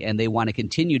Company, and they want to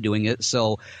continue doing it.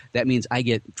 So that means I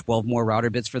get 12 more router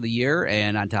bits for the year.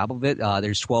 And on top of it,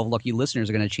 there's 12 lucky listeners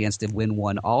who are going to have a chance to win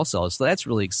one also. So that's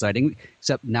really exciting.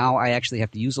 Except now I actually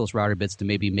have to use those router bits to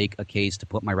maybe make a case to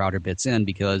put my router bits in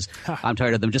because I'm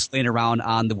tired of them just laying around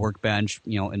on the workbench,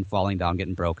 and falling down,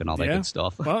 getting broken, all that good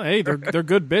stuff. Well, hey, they're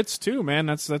good bits too, man.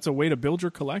 That's a way to build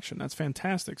your collection. That's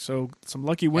fantastic. So some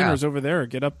lucky winners over there.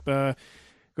 Get up, go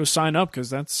sign up because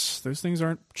those things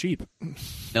aren't cheap.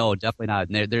 No, definitely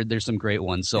not. There's some great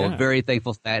ones. So very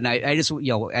thankful for that. And I just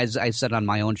as I said on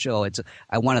my own show,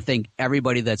 I want to thank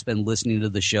everybody that's been listening to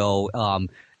the show.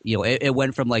 It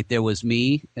went from like there was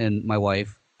me and my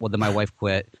wife. Well, then my wife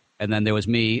quit. And then there was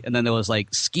me, and then there was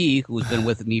like Ski, who's been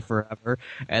with me forever,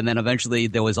 and then eventually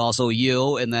there was also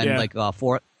you, and then like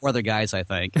four other guys, I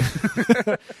think.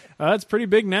 That's pretty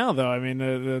big now, though. I mean,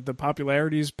 the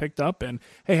popularity's picked up. And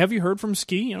hey, have you heard from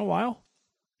Ski in a while?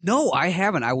 No, I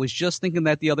haven't. I was just thinking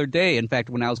that the other day. In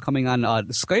fact, when I was coming on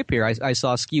Skype here, I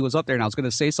saw Ski was up there, and I was going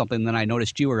to say something, and then I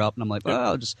noticed you were up, and I'm like,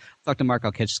 I'll just talk to Mark.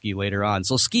 I'll catch Ski later on.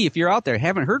 So, Ski, if you're out there,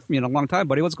 haven't heard from you in a long time,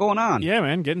 buddy. What's going on? Yeah,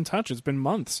 man, get in touch. It's been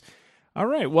months. All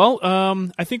right. Well,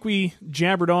 I think we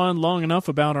jabbered on long enough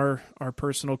about our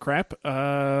personal crap.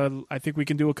 I think we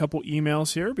can do a couple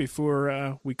emails here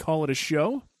before we call it a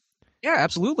show. Yeah,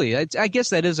 absolutely. I guess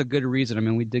that is a good reason. I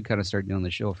mean, we did kind of start doing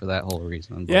the show for that whole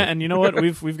reason. But... Yeah, and you know what?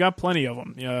 We've got plenty of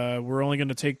them. We're only going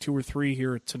to take 2 or 3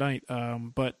 here tonight,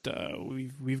 but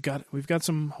we've got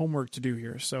some homework to do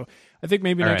here. So I think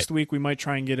maybe next week we might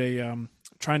try and get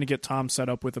trying to get Tom set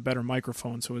up with a better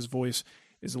microphone so his voice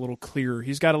is a little clearer.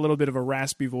 He's got a little bit of a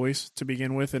raspy voice to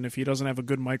begin with, and if he doesn't have a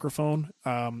good microphone,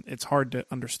 it's hard to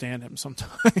understand him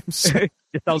sometimes.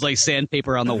 It sounds like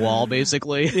sandpaper on the wall,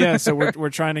 basically. Yeah, so we're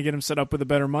trying to get him set up with a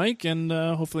better mic, and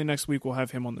hopefully next week we'll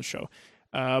have him on the show.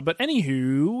 But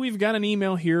anywho, we've got an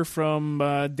email here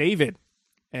from David.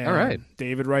 And all right.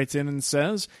 David writes in and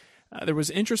says, there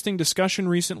was interesting discussion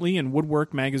recently in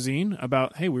Woodwork magazine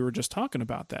about, hey, we were just talking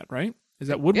about that, right? Is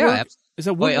that Woodwork? Yeah, is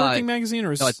that Woodworking magazine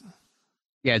or is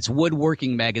Yeah, it's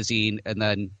Woodworking magazine, and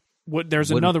then there's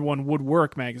another one,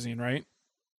 Woodwork magazine, right?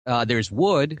 There's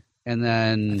Wood, and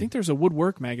then I think there's a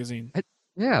Woodwork magazine.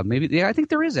 Yeah, maybe. Yeah, I think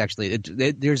there is actually.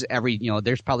 There's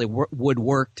there's probably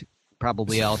Woodworked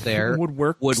probably out there.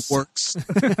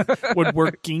 Woodworks.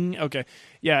 Woodworking. Okay.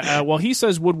 Yeah. Well, he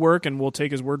says woodwork, and we'll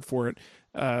take his word for it.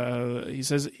 He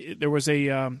says there was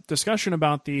a discussion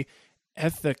about the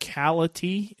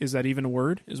ethicality. Is that even a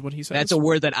word? Is what he says? That's a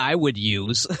word that I would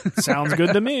use. Sounds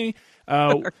good to me.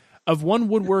 of one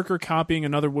woodworker copying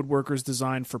another woodworker's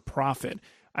design for profit.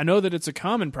 I know that it's a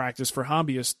common practice for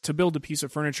hobbyists to build a piece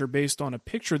of furniture based on a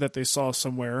picture that they saw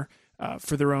somewhere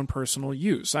for their own personal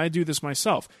use. I do this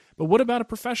myself. But what about a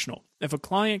professional? If a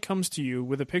client comes to you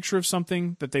with a picture of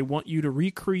something that they want you to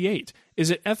recreate,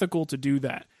 is it ethical to do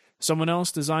that? Someone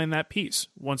else designed that piece.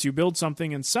 Once you build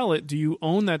something and sell it, do you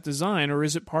own that design, or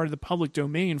is it part of the public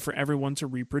domain for everyone to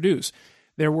reproduce?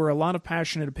 There were a lot of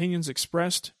passionate opinions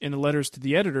expressed in the letters to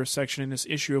the editor section in this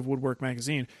issue of Woodwork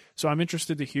Magazine, so I'm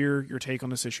interested to hear your take on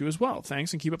this issue as well.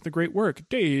 Thanks, and keep up the great work.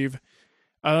 Dave.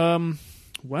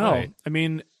 Right. I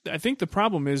mean, I think the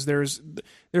problem is there's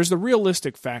the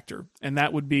realistic factor, and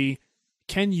that would be,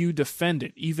 can you defend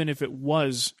it, even if it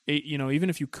was,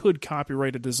 even if you could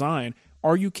copyright a design,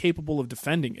 are you capable of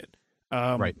defending it?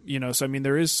 Right. So I mean,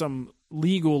 there is some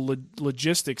legal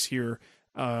logistics here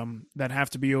that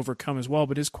have to be overcome as well.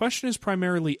 But his question is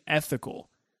primarily ethical.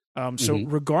 So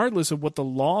regardless of what the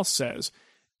law says,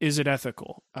 is it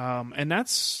ethical? And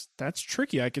that's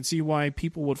tricky. I can see why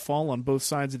people would fall on both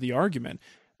sides of the argument.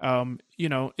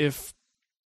 If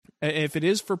it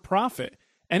is for profit,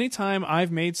 anytime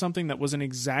I've made something that was an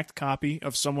exact copy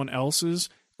of someone else's,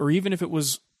 or even if it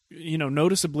was,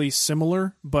 noticeably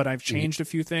similar, but I've changed a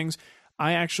few things,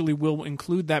 I actually will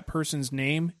include that person's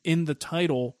name in the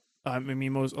title. A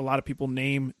lot of people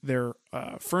name their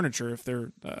furniture if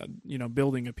they're,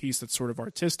 building a piece that's sort of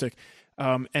artistic.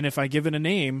 And if I give it a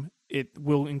name, it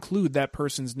will include that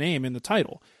person's name in the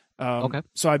title. Okay.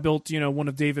 So I built, one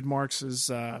of David Marks's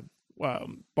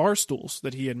bar stools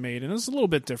that he had made, and it was a little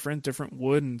bit different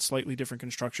wood and slightly different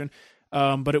construction.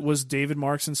 But it was David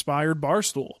Marks inspired bar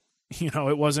stool.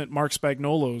 It wasn't Mark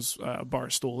Spagnolo's bar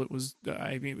stool. It was,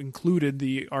 I included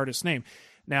the artist's name.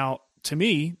 Now, to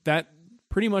me, that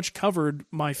pretty much covered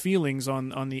my feelings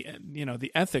on the,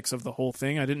 the ethics of the whole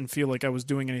thing. I didn't feel like I was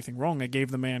doing anything wrong. I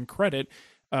gave the man credit,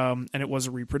 and it was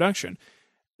a reproduction.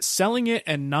 Selling it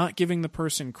and not giving the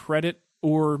person credit,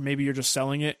 or maybe you're just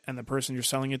selling it and the person you're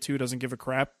selling it to doesn't give a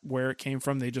crap where it came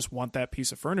from. They just want that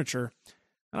piece of furniture.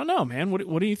 I don't know, man.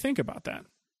 What do you think about that?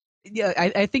 Yeah,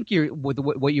 I think you're with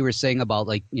what you were saying about,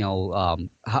 like,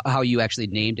 how you actually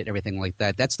named it and everything like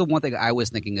that. That's the one thing I was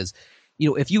thinking is,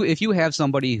 if you have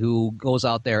somebody who goes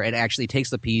out there and actually takes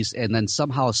the piece and then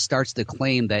somehow starts to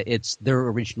claim that it's their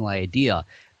original idea,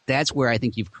 that's where I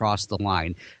think you've crossed the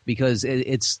line, because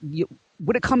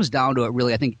when it comes down to it,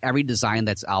 really, I think every design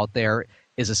that's out there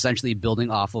is essentially building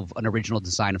off of an original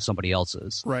design of somebody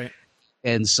else's. Right.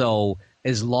 And so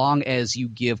as long as you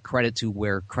give credit to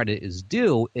where credit is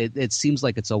due, it seems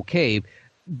like it's okay.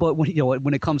 But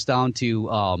when it comes down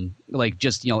to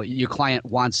your client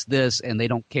wants this and they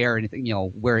don't care anything,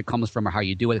 where it comes from or how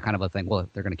you do it, kind of a thing. Well,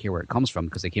 they're going to care where it comes from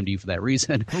because they came to you for that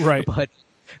reason. Right. But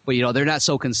they're not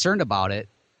so concerned about it.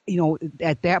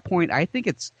 At that point, I think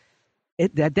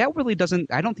that really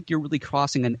doesn't. I don't think you're really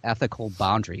crossing an ethical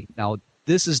boundary. Now,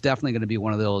 this is definitely going to be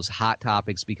one of those hot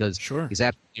topics because he's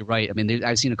absolutely right. I mean,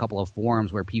 I've seen a couple of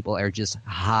forums where people are just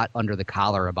hot under the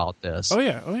collar about this. Oh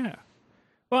yeah.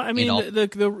 Well, I mean,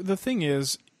 the thing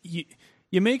is, you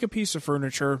make a piece of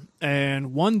furniture,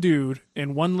 and one dude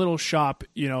in one little shop,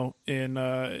 in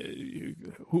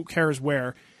who cares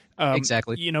where,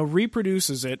 exactly,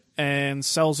 reproduces it and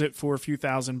sells it for a few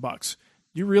 $1,000s.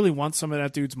 You really want some of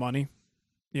that dude's money?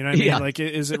 You know what I mean? Yeah. Like,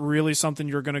 is it really something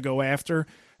you're going to go after?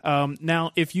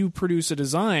 Now, if you produce a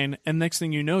design and next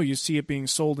thing you know, you see it being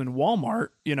sold in Walmart,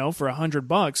 for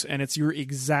 $100 and it's your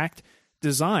exact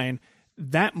design,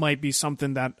 that might be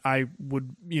something that I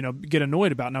would, get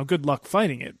annoyed about. Now, good luck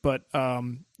fighting it, but,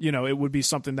 it would be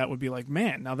something that would be like,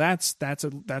 man, now that's a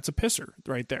pisser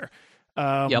right there.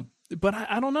 Yep. But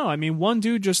I don't know. I mean, one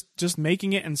dude just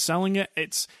making it and selling it,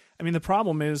 the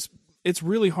problem is, it's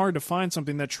really hard to find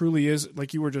something that truly is,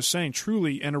 like you were just saying,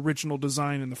 truly an original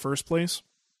design in the first place.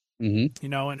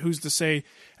 Mm-hmm. And who's to say,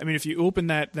 if you open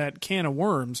that can of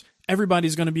worms,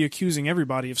 everybody's going to be accusing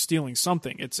everybody of stealing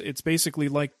something. It's basically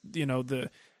like, the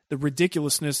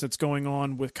ridiculousness that's going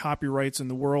on with copyrights in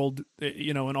the world,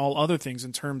 and all other things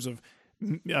in terms of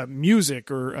music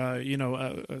or,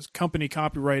 a company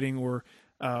copywriting or,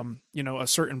 a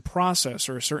certain process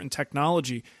or a certain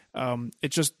technology.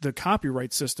 It's just the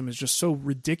copyright system is just so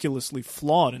ridiculously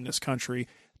flawed in this country.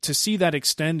 To see that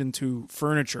extend into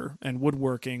furniture and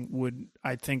woodworking would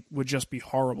just be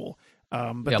horrible.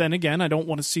 But then again, I don't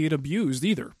want to see it abused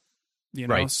either.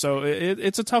 Right. So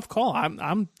it's a tough call.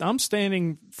 I'm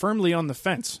standing firmly on the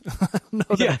fence.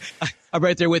 I'm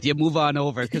right there with you. Move on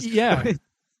over. 'Cause, yeah.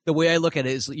 The way I look at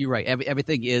it is, you're right.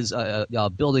 Everything is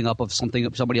building up of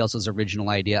somebody else's original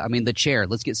idea. I mean, the chair.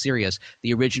 Let's get serious.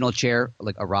 The original chair,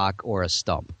 like a rock or a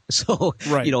stump. So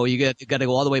Right. you got to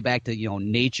go all the way back to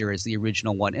nature as the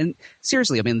original one. And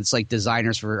seriously, I mean, it's like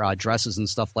designers for dresses and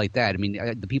stuff like that. I mean,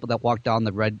 the people that walk down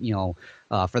the red,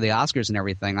 for the Oscars and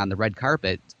everything on the red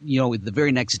carpet, the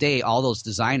very next day, all those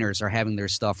designers are having their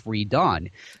stuff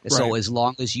redone. Right. So as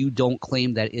long as you don't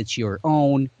claim that it's your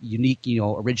own unique,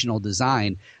 original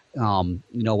design,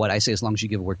 what I say, as long as you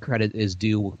give where credit is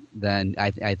due, then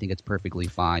I think it's perfectly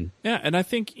fine. Yeah, and I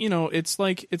think it's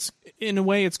like, it's in a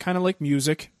way it's kind of like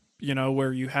music,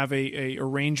 where you have a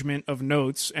arrangement of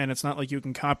notes, and it's not like you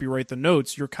can copyright the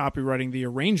notes. You're copywriting the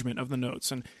arrangement of the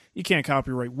notes, and you can't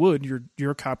copyright wood.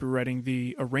 You're copywriting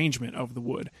the arrangement of the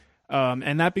wood,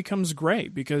 and that becomes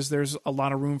great because there's a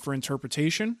lot of room for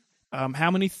interpretation.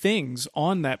 How many things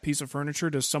on that piece of furniture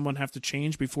does someone have to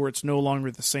change before it's no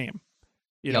longer the same?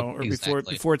 Or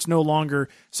exactly. before it's no longer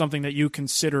something that you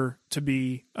consider to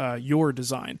be your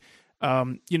design.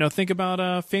 Think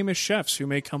about famous chefs who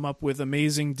may come up with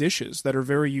amazing dishes that are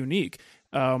very unique.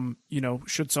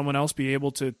 Should someone else be able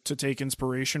to take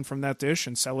inspiration from that dish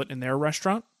and sell it in their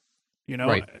restaurant?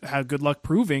 Right. Have good luck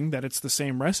proving that it's the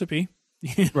same recipe.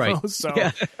 Right. So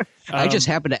yeah. I just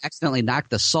happened to accidentally knock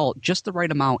the salt just the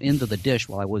right amount into the dish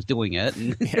while I was doing it.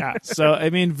 Yeah. So,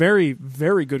 I mean, very,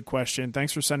 very good question.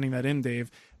 Thanks for sending that in, Dave.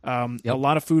 A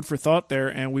lot of food for thought there,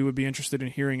 and we would be interested in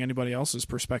hearing anybody else's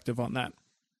perspective on that.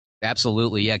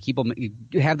 Absolutely. Yeah. Keep them.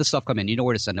 Have the stuff come in. You know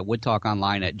where to send it.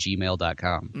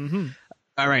 woodtalkonline@gmail.com. Mm-hmm.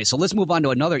 All right, so let's move on to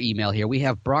another email here. We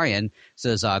have Brian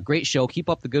says, great show. Keep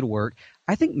up the good work.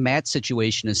 I think Matt's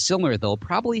situation is similar, though,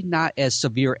 probably not as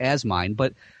severe as mine,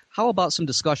 but how about some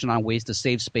discussion on ways to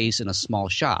save space in a small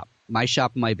shop? My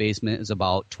shop in my basement is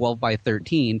about 12 by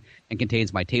 13 and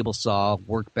contains my table saw,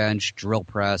 workbench, drill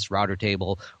press, router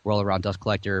table, roll-around dust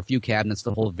collector, a few cabinets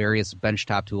that hold various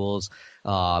benchtop tools.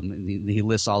 He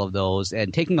lists all of those.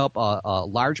 And taking up a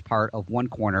large part of one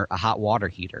corner, a hot water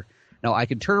heater. Now, I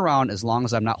can turn around as long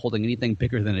as I'm not holding anything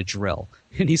bigger than a drill.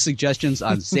 Any suggestions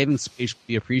on saving space would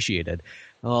be appreciated.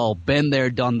 Oh, been there,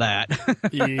 done that.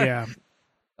 Yeah.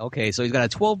 Okay, so he's got a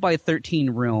 12 by 13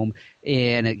 room,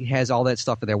 and it has all that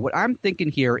stuff in there. What I'm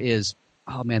thinking here is,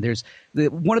 oh man, there's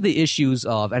one of the issues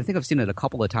of, I think I've seen it a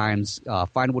couple of times,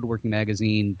 Fine Woodworking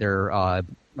Magazine, their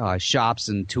shops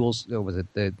and tools, was it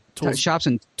the shops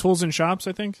and tools and shops,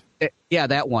 I think? Yeah,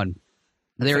 that one.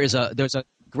 There's a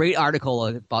great article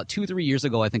about 2-3 years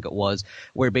ago, I think it was,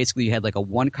 where basically you had like a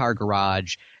one-car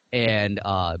garage, and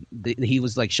he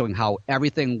was like showing how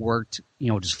everything worked,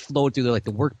 just flowed through there. Like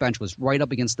the workbench was right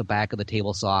up against the back of the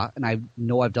table saw, and I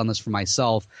know I've done this for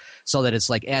myself, so that it's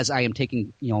like as I am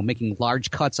taking, making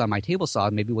large cuts on my table saw,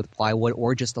 maybe with plywood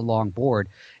or just a long board,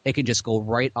 it can just go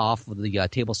right off of the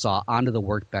table saw onto the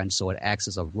workbench, so it acts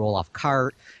as a roll-off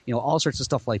cart, all sorts of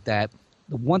stuff like that.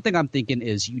 The one thing I'm thinking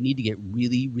is you need to get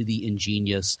really, really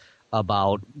ingenious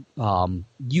about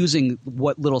using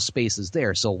what little space is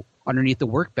there. So underneath the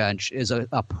workbench is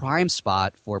a prime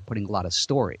spot for putting a lot of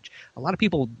storage. A lot of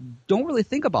people don't really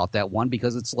think about that one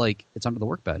because it's like it's under the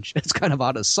workbench. It's kind of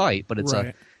out of sight, but it's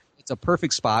right. It's a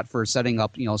perfect spot for setting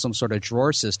up, some sort of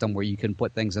drawer system where you can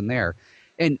put things in there.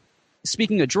 And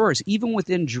speaking of drawers, even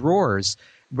within drawers,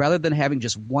 rather than having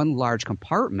just one large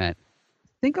compartment,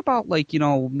 think about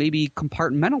maybe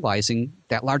compartmentalizing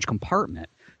that large compartment.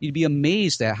 You'd be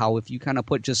amazed at how if you kind of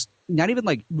put just not even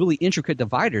like really intricate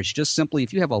dividers, just simply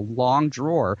if you have a long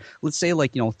drawer, let's say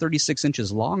 36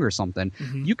 inches long or something,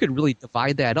 mm-hmm. you could really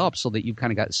divide that up so that you've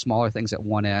kind of got smaller things at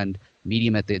one end,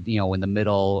 medium at the in the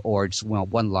middle, or just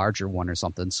one larger one or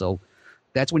something. So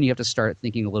that's when you have to start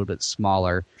thinking a little bit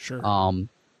smaller. Sure.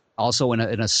 Also, in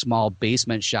a small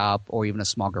basement shop or even a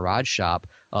small garage shop,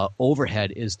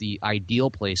 overhead is the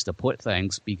ideal place to put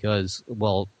things because,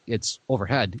 well, it's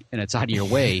overhead and it's out of your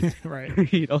way. Right.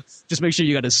 Just make sure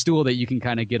you got a stool that you can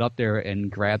kind of get up there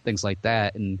and grab things like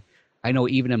that. And I know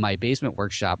even in my basement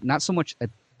workshop, not so much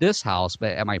at this house,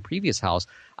 but at my previous house,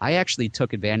 I actually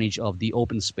took advantage of the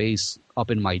open space up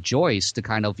in my joist to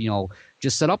kind of,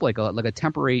 just set up like a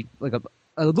temporary, like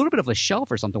a little bit of a shelf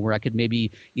or something where I could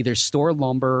maybe either store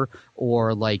lumber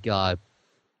or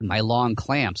my long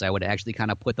clamps. I would actually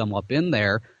kind of put them up in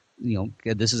there.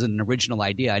 This is an original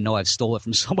idea. I know I've stole it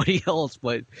from somebody else,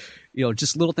 but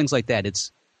just little things like that.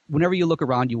 It's whenever you look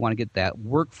around, you want to get that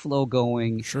workflow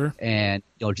going. Sure. And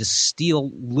just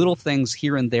steal little things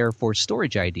here and there for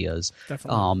storage ideas.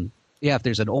 Definitely. Yeah, if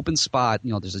there's an open spot,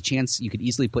 there's a chance you could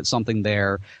easily put something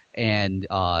there, and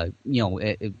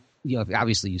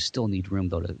obviously you still need room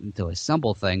though to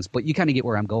assemble things, but you kind of get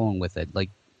where I'm going with it. Like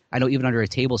I know even under a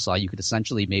table saw, you could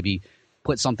essentially maybe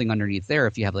put something underneath there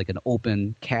if you have like an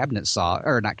open cabinet saw,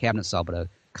 or not cabinet saw, but a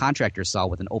contractor saw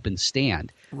with an open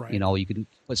stand. Right. You know, you can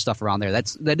put stuff around there.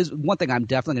 That is one thing I'm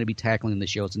definitely going to be tackling in the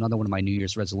show. It's another one of my New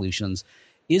Year's resolutions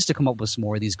is to come up with some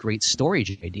more of these great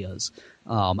storage ideas.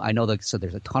 I know that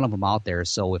there's a ton of them out there.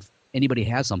 So if anybody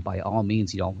has them, by all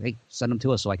means, hey, send them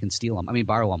to us so I can steal them. I mean,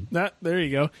 borrow them. There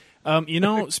you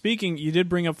go. Speaking, you did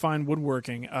bring up fine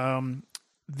woodworking.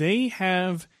 They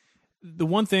have the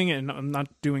one thing, and I'm not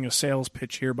doing a sales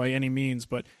pitch here by any means,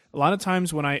 but a lot of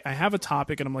times when I have a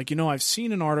topic and I'm like, I've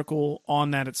seen an article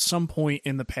on that at some point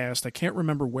in the past, I can't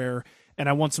remember where, and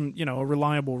I want some, a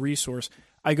reliable resource,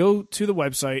 I go to the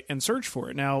website and search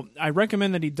for it. Now, I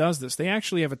recommend that he does this. They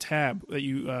actually have a tab that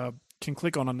you can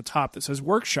click on the top that says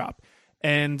workshop.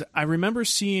 And I remember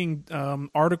seeing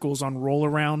articles on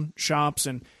roll-around shops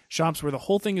and shops where the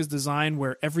whole thing is designed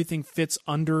where everything fits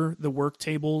under the work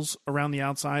tables around the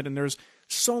outside, and there's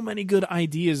so many good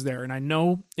ideas there. And I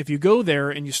know if you go there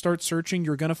and you start searching,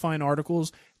 you're going to find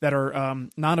articles that are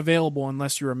not available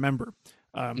unless you're a member.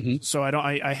 So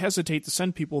I hesitate to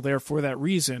send people there for that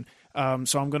reason.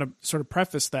 So I'm going to sort of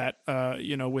preface that,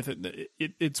 with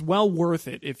it's well worth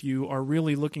it if you are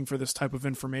really looking for this type of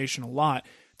information a lot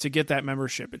to get that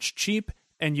membership. It's cheap,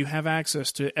 and you have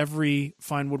access to every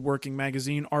fine woodworking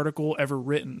magazine article ever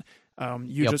written.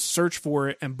 You just search for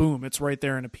it, and boom, it's right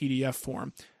there in a PDF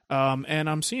form. And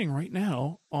I'm seeing right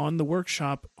now on the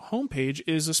workshop homepage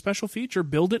is a special feature,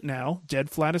 Build It Now, Dead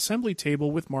Flat Assembly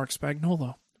Table with Mark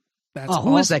Spagnuolo. That's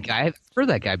who is that guy? I've heard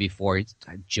that guy before. He's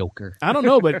a joker. I don't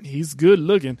know, but he's good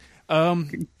looking.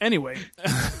 Anyway.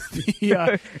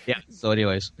 So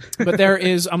anyways. But there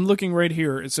is, I'm looking right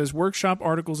here. It says workshop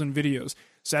articles and videos.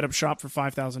 Set up shop for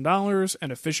 $5,000,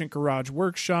 an efficient garage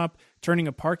workshop, turning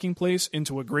a parking place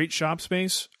into a great shop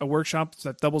space, a workshop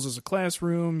that doubles as a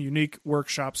classroom, unique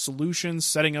workshop solutions,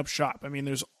 setting up shop. I mean,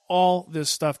 there's all this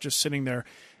stuff just sitting there.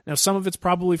 Now, some of it's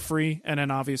probably free, and then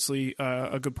obviously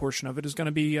a good portion of it is going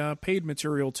to be paid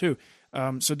material too.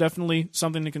 So definitely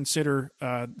something to consider.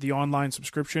 The online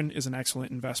subscription is an excellent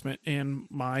investment, in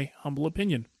my humble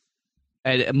opinion.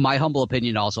 And my humble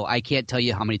opinion also, I can't tell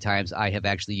you how many times I have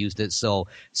actually used it. So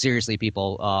seriously,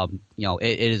 people,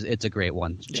 it's a great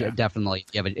one. Yeah. Definitely.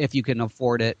 Yeah, but if you can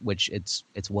afford it, which it's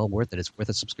well worth it. It's worth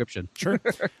a subscription. Sure.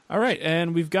 All right.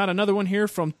 And we've got another one here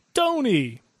from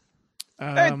Tony.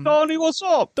 Hey Tony, what's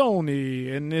up? Tony,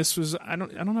 and this was I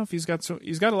don't know if he's got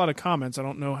a lot of comments. I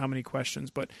don't know how many questions,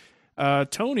 but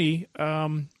Tony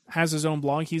has his own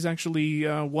blog. He's actually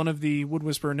one of the Wood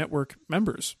Whisperer Network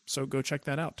members, so go check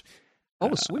that out.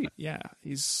 Oh, sweet. Yeah,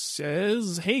 he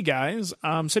says, "Hey guys,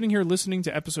 I'm sitting here listening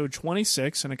to episode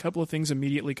 26, and a couple of things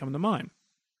immediately come to mind."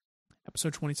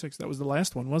 Episode 26, that was the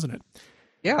last one, wasn't it?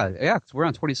 Yeah, we're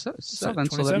on 27.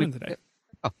 27 today.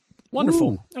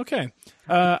 Wonderful. Ooh. Okay.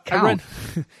 I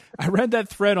read that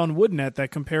thread on WoodNet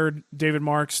that compared David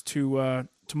Marks to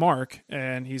Mark,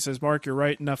 and he says, "Mark, you're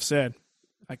right. Enough said."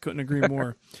 I couldn't agree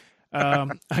more.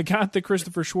 I got the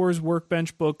Christopher Schwarz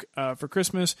workbench book for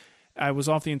Christmas. I was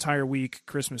off the entire week,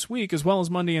 Christmas week, as well as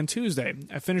Monday and Tuesday.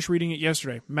 I finished reading it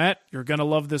yesterday. Matt, you're going to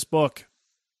love this book.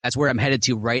 That's where I'm headed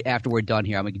to right after we're done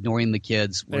here. I'm ignoring the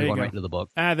kids. We're going right into the book.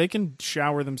 They can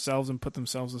shower themselves and put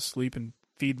themselves to sleep and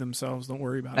feed themselves. Don't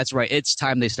worry about it. That's right. It's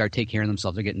time they start taking care of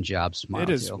themselves. They're getting jobs tomorrow. It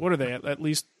is. Too. What are they, at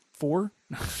least 4?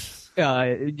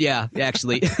 Yeah,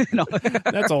 actually. No.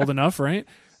 That's old enough, right?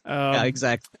 Yeah,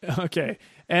 exactly. Okay.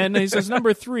 And he says,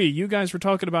 number 3, you guys were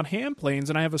talking about hand planes,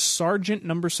 and I have a Sargent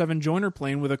number 7 joiner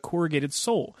plane with a corrugated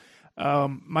sole.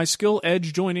 My skill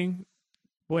edge joining,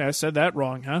 boy, I said that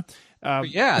wrong, huh?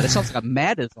 Yeah, that sounds like a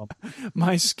madism.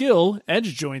 My skill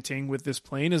edge jointing with this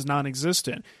plane is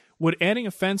non-existent. Would adding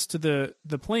a fence to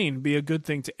the plane be a good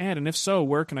thing to add? And if so,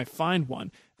 where can I find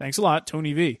one? Thanks a lot,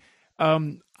 Tony V.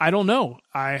 I don't know.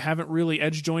 I haven't really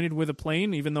edge jointed with a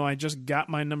plane, even though I just got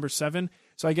my number 7.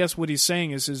 So I guess what he's saying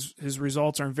is his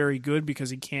results aren't very good because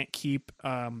he can't keep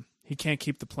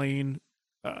the plane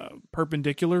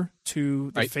perpendicular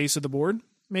to the face of the board.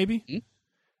 Maybe.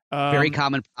 Mm-hmm. Very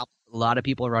common. A lot of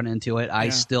people run into it. I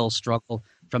still struggle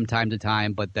from time to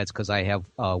time, but that's because I have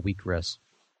weak wrists.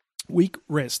 Weak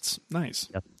wrists. Nice.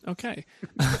 Yep. Okay.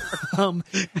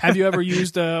 Have you ever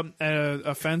used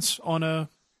a fence on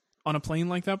a plane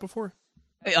like that before?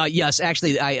 Yes,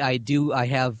 actually, I do. I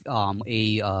have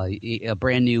a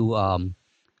brand new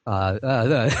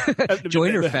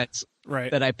joiner fence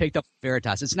that I picked up at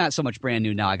Veritas. It's not so much brand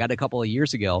new now. I got it a couple of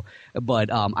years ago, but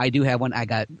I do have one. I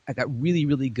got really,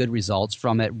 really good results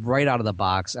from it right out of the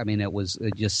box. I mean,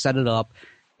 it just set it up.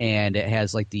 And it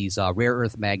has like these rare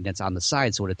earth magnets on the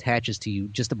side, so it attaches to you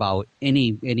just about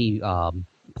any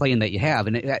plane that you have,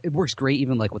 and it works great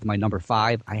even like with my number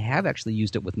 5. I have actually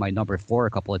used it with my number 4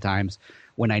 a couple of times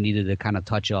when I needed to kind of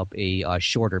touch up a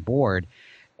shorter board,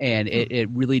 and it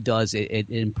really does. It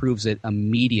improves it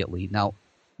immediately. Now,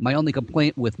 my only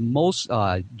complaint with most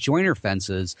joiner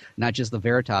fences, not just the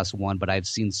Veritas one, but I've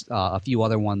seen a few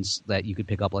other ones that you could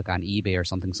pick up like on eBay or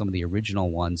something, some of the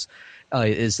original ones,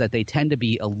 is that they tend to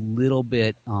be a little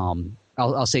bit,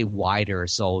 I'll say wider.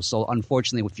 So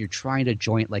unfortunately, if you're trying to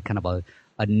joint like kind of a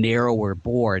narrower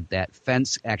board, that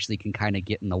fence actually can kind of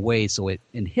get in the way, so it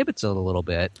inhibits it a little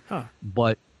bit. Huh.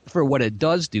 But for what it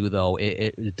does do, though,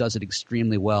 it does it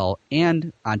extremely well.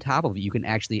 And on top of it, you can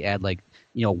actually add like,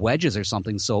 wedges or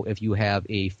something. So if you have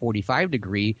a 45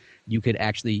 degree, you could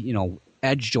actually,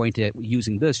 edge joint it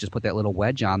using this. Just put that little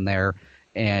wedge on there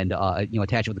and,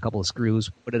 attach it with a couple of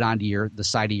screws, put it onto the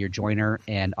side of your joiner,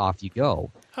 and off you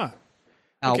go. Huh.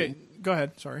 Okay, go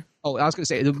ahead. Sorry. Oh, I was going to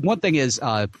say, the one thing is,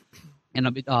 a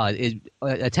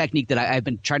technique that I've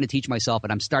been trying to teach myself,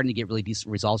 and I'm starting to get really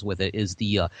decent results with it, is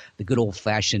the good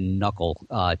old-fashioned knuckle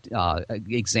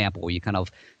example, where you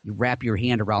wrap your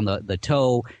hand around the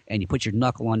toe, and you put your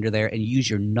knuckle under there, and you use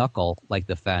your knuckle like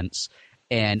the fence.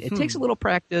 And it takes a little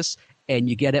practice, and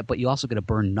you get it, but you also get a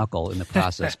burned knuckle in the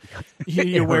process.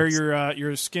 You wear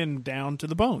your skin down to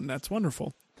the bone. That's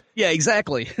wonderful. Yeah,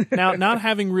 exactly. Now, not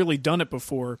having really done it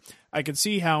before, I can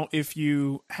see how if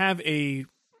you have a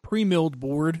pre-milled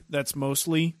board that's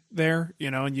mostly there,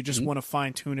 and you just want to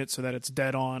fine-tune it so that it's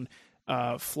dead on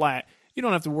flat, you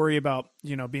don't have to worry about,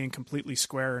 being completely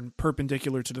square and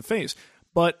perpendicular to the face.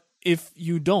 But if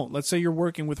you don't, let's say you're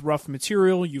working with rough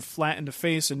material, you flatten the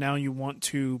face, and now you want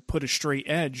to put a straight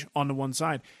edge on the one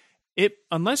side,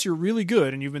 unless you're really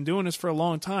good and you've been doing this for a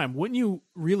long time, wouldn't you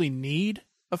really need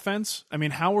a fence? I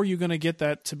mean, how are you going to get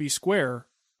that to be square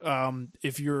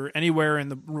if you're anywhere in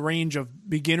the range of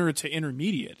beginner to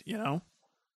intermediate,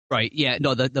 Right. Yeah.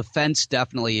 No, the fence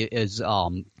definitely is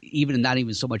not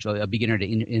even so much a beginner to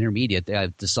intermediate.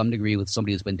 To some degree, with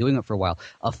somebody who's been doing it for a while,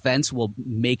 a fence will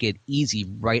make it easy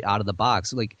right out of the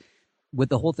box. Like with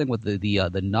the whole thing with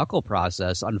the knuckle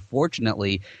process,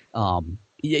 unfortunately,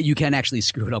 you can actually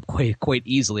screw it up quite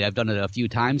easily. I've done it a few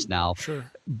times now. Sure.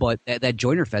 But that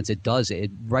joiner fence, it does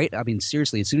it right. I mean,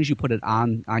 seriously, as soon as you put it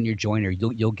on your joiner,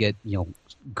 you'll get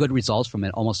good results from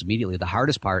it almost immediately. The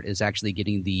hardest part is actually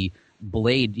getting the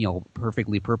blade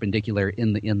perfectly perpendicular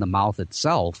in the mouth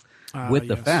itself with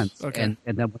the fence. Okay. And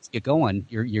then once you get going,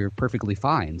 you're perfectly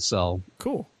fine. So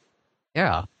cool.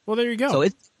 Yeah. Well, there you go. So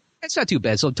it's not too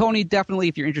bad. So, Tony, definitely,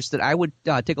 if you're interested, I would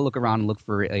take a look around and look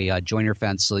for a joiner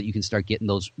fence so that you can start getting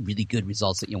those really good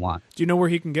results that you want. Do you know where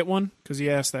he can get one? Because he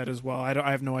asked that as well.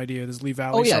 I have no idea. Does Lee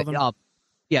Valley sell them?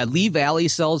 Yeah, Lee Valley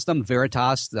sells them.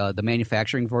 Veritas, the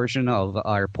manufacturing portion of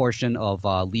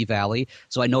Lee Valley.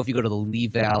 So I know if you go to the Lee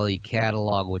Valley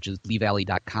catalog, which is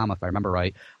leevalley.com, if I remember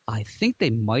right, I think they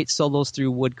might sell those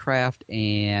through Woodcraft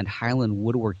and Highland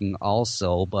Woodworking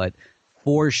also, but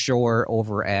for sure,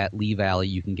 over at Lee Valley,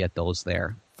 you can get those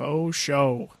there. Faux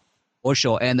show.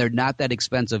 And they're not that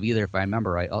expensive either, if I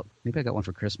remember right. Oh, maybe I got one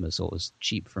for Christmas, so it was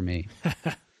cheap for me.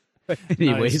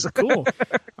 Anyways. Nice. Cool.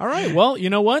 All right. Well,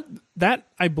 you know what? That,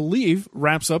 I believe,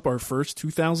 wraps up our first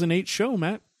 2008 show,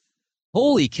 Matt.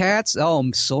 Holy cats. Oh,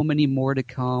 so many more to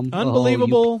come.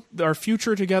 Unbelievable. Our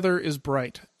future together is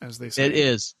bright, as they say. It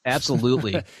is.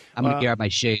 Absolutely. I'm going to grab my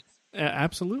shades.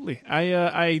 Absolutely.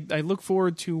 I look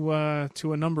forward to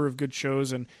a number of good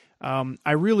shows, and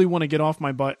I really want to get off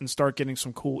my butt and start getting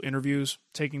some cool interviews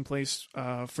taking place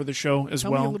for the show as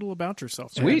well. Tell me a little about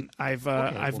yourself. Sweet. And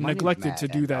I've neglected to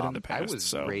do that in the past,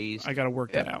 so I got to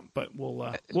work that out. But we'll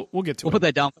get to it. We'll put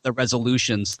that down for the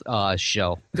resolutions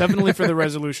show. Definitely for the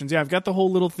resolutions. Yeah, I've got the whole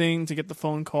little thing to get the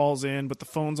phone calls in, but the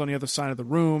phone's on the other side of the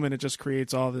room, and it just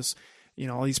creates all this.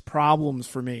 All these problems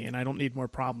for me, and I don't need more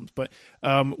problems. But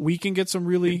we can get some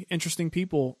really interesting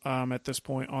people at this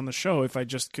point on the show if I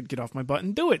just could get off my butt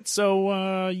and do it.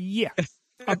 So, yeah,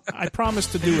 I promise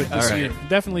to do it this year.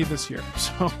 Definitely this year.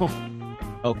 So,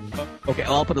 okay,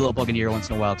 I'll put a little bug in your ear once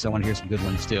in a while because I want to hear some good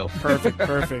ones too.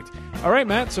 Perfect. All right,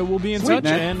 Matt. So we'll be in touch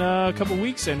in a couple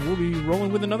weeks, and we'll be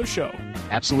rolling with another show.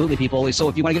 Absolutely, people. So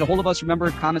if you want to get a hold of us,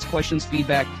 remember, comments, questions,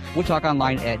 feedback,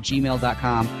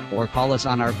 woodtalkonline@gmail.com, or call us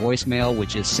on our voicemail,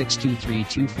 which is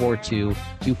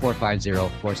 623-242-2450.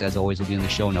 Of course, as always, we'll be in the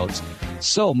show notes.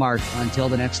 So, Mark, until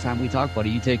the next time we talk, buddy,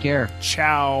 you take care.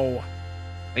 Ciao.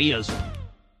 Adios.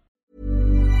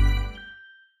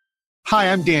 Hi,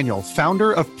 I'm Daniel,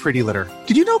 founder of Pretty Litter.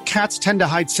 Did you know cats tend to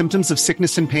hide symptoms of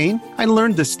sickness and pain? I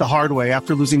learned this the hard way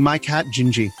after losing my cat,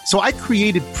 Gingy. So I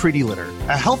created Pretty Litter,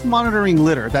 a health monitoring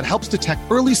litter that helps detect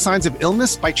early signs of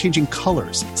illness by changing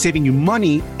colors, saving you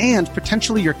money and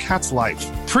potentially your cat's life.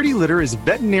 Pretty Litter is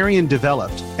veterinarian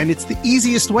developed, and it's the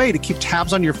easiest way to keep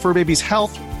tabs on your fur baby's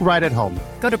health right at home.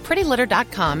 Go to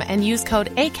prettylitter.com and use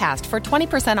code ACAST for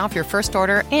 20% off your first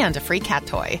order and a free cat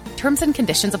toy. Terms and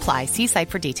conditions apply. See site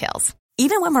for details.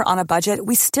 Even when we're on a budget,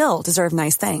 we still deserve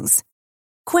nice things.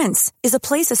 Quince is a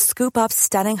place to scoop up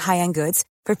stunning high-end goods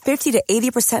for 50 to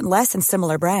 80% less than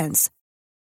similar brands.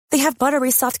 They have buttery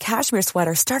soft cashmere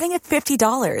sweaters starting at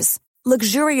 $50,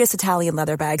 luxurious Italian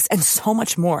leather bags, and so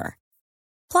much more.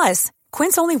 Plus,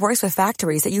 Quince only works with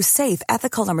factories that use safe,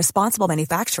 ethical, and responsible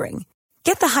manufacturing.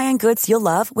 Get the high-end goods you'll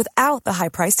love without the high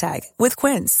price tag with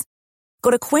Quince.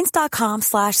 Go to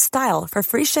quince.com/style for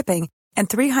free shipping and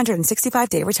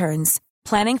 365-day returns.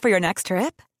 Planning for your next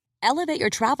trip? Elevate your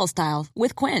travel style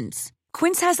with Quince.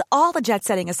 Quince has all the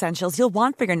jet-setting essentials you'll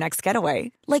want for your next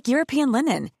getaway, like European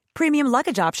linen, premium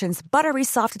luggage options, buttery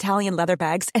soft Italian leather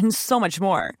bags, and so much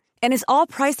more. And is all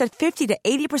priced at 50 to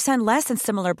 80% less than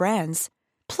similar brands.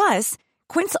 Plus,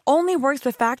 Quince only works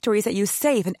with factories that use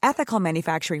safe and ethical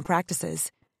manufacturing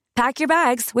practices. Pack your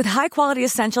bags with high-quality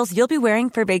essentials you'll be wearing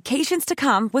for vacations to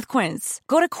come with Quince.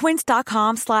 Go to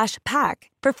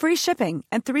quince.com/pack for free shipping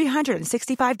and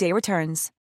 365-day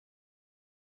returns.